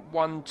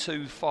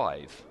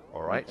 7.125.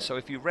 All right. Okay. So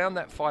if you round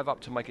that 5 up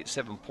to make it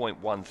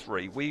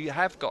 7.13, we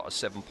have got a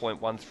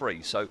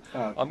 7.13. So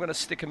I'm going to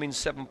stick them in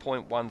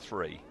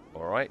 7.13.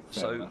 All right.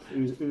 Fair enough.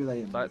 Who are they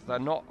in? They're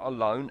not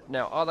alone.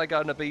 Now, are they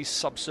going to be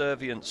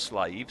subservient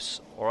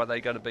slaves or are they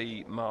going to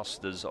be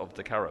masters of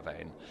the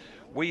caravan?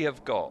 We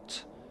have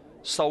got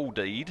Soul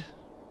Deed.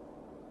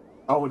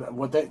 Oh,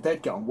 well,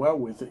 they'd get on well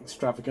with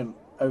extravagant,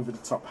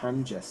 over-the-top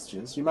hand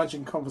gestures. You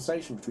imagine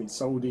conversation between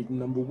Soul Deed and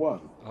Number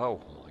 1.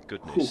 Oh, my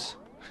goodness.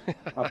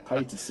 I'd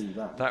pay to see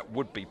that. That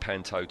would be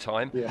panto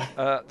time.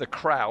 Yeah. The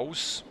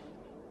Crows.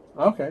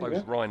 Okay,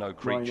 those rhino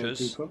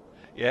creatures. Rhino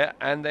yeah,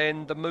 and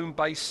then the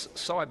Moonbase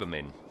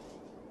Cybermen.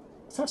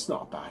 That's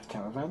not a bad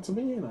caravan to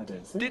be in, I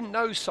don't think. Didn't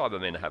know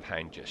Cybermen have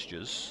hand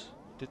gestures.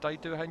 Did they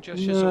do hand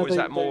gestures, or is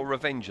that more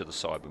Revenge of the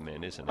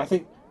Cybermen, isn't it? I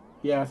think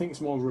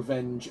it's more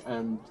Revenge,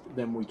 and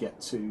then we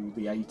get to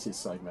the 80s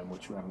Cybermen,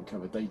 which we haven't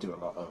covered. They do a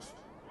lot of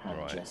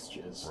hand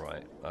gestures.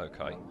 Right,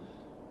 okay.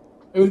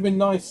 It would have been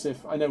nice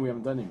if... I know we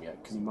haven't done him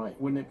yet, because he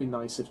might. Wouldn't it be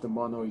nice if the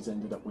Monoids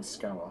ended up with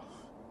Scaroth?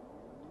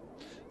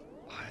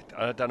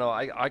 I don't know.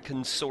 I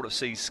can sort of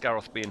see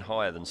Scaroth being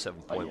higher than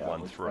 7.13. I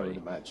would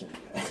imagine.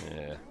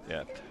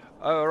 Yeah.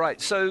 All right,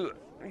 so,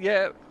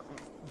 yeah...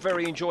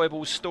 Very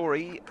enjoyable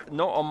story.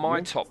 Not on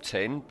my top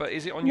 10, but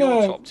is it on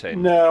your top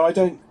 10? No, I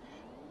don't.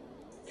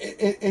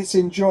 It's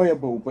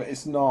enjoyable, but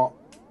it's not.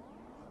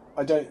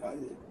 I don't.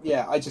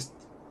 I just.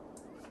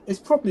 It's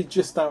probably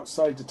just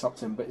outside the top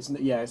 10, but it's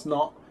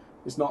not.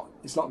 It's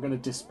not going to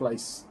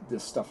displace the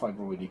stuff I've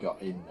already got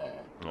in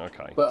there.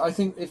 Okay. But I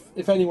think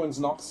if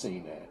anyone's not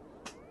seen it,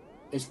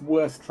 it's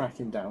worth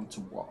tracking down to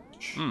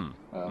watch.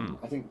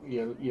 I think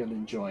you'll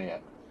enjoy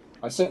it.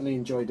 I certainly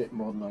enjoyed it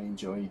more than I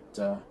enjoyed.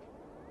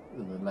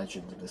 The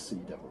Legend of the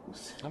Sea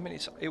Devils. I mean,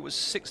 it was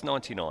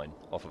 $6.99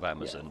 off of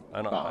Amazon,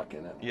 and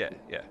bargain. Yeah.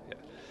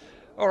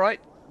 All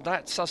right,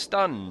 that's us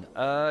done.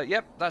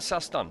 That's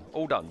us done.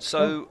 All done.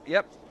 So,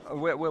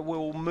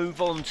 we'll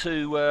move on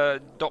to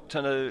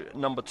Doctor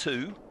number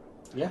 2.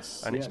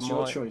 Yes, and it's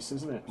your choice,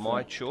 isn't it?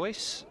 My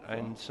choice,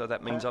 and so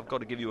that means I've got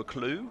to give you a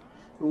clue.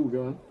 Oh,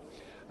 go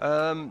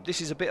on. This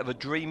is a bit of a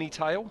dreamy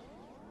tale.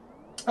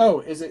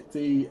 Oh, is it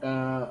the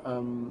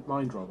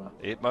Mind Robber?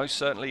 It most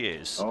certainly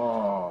is.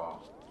 Oh.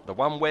 The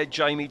one where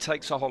Jamie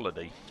takes a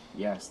holiday.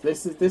 Yes,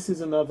 this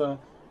is another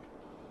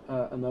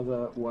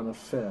one of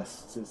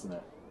firsts, isn't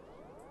it?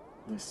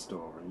 This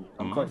story.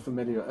 I'm quite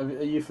familiar.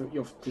 You're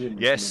familiar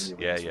with yes.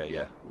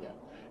 Yeah.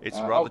 It's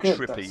rather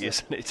trippy,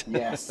 isn't it?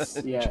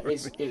 Yes. Yeah.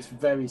 It's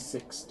very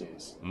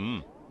 60s.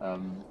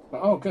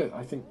 But good.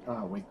 I think.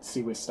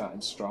 We're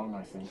starting strong.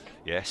 I think.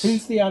 Yes.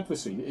 Who's the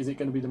adversary? Is it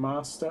going to be the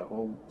Master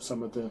or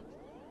some of the?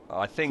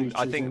 I think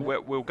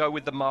we'll go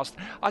with the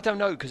Master. I don't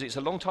know, because it's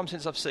a long time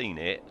since I've seen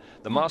it.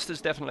 The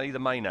Master's definitely the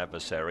main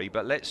adversary,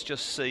 but let's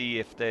just see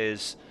if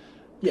there's...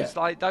 Because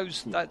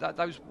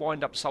those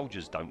wind-up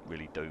soldiers don't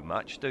really do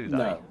much, do they?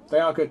 No,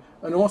 they are good.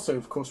 And also,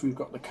 of course, we've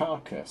got the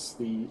Carcass,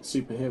 the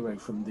superhero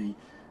from the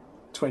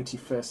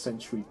 21st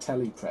century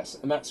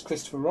telepress, and that's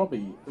Christopher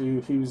Robbie,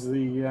 who's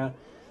the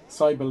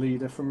cyber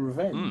leader from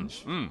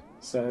Revenge.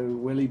 So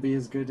will he be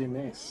as good in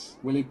this?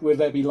 Will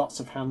there be lots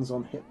of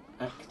hands-on hip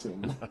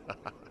acting?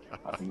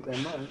 I think there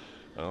might.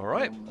 All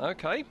right,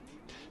 okay.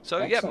 So,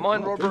 excellent.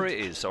 Mind Oh, Robber good.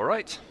 it is, all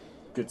right?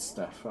 Good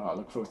stuff. I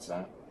look forward to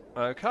that.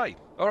 Okay.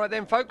 All right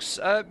then, folks.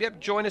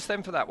 Join us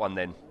then for that one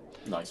then.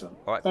 Nice one.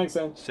 All right. Thanks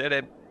then. See you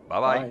then.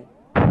 Bye-bye. Bye.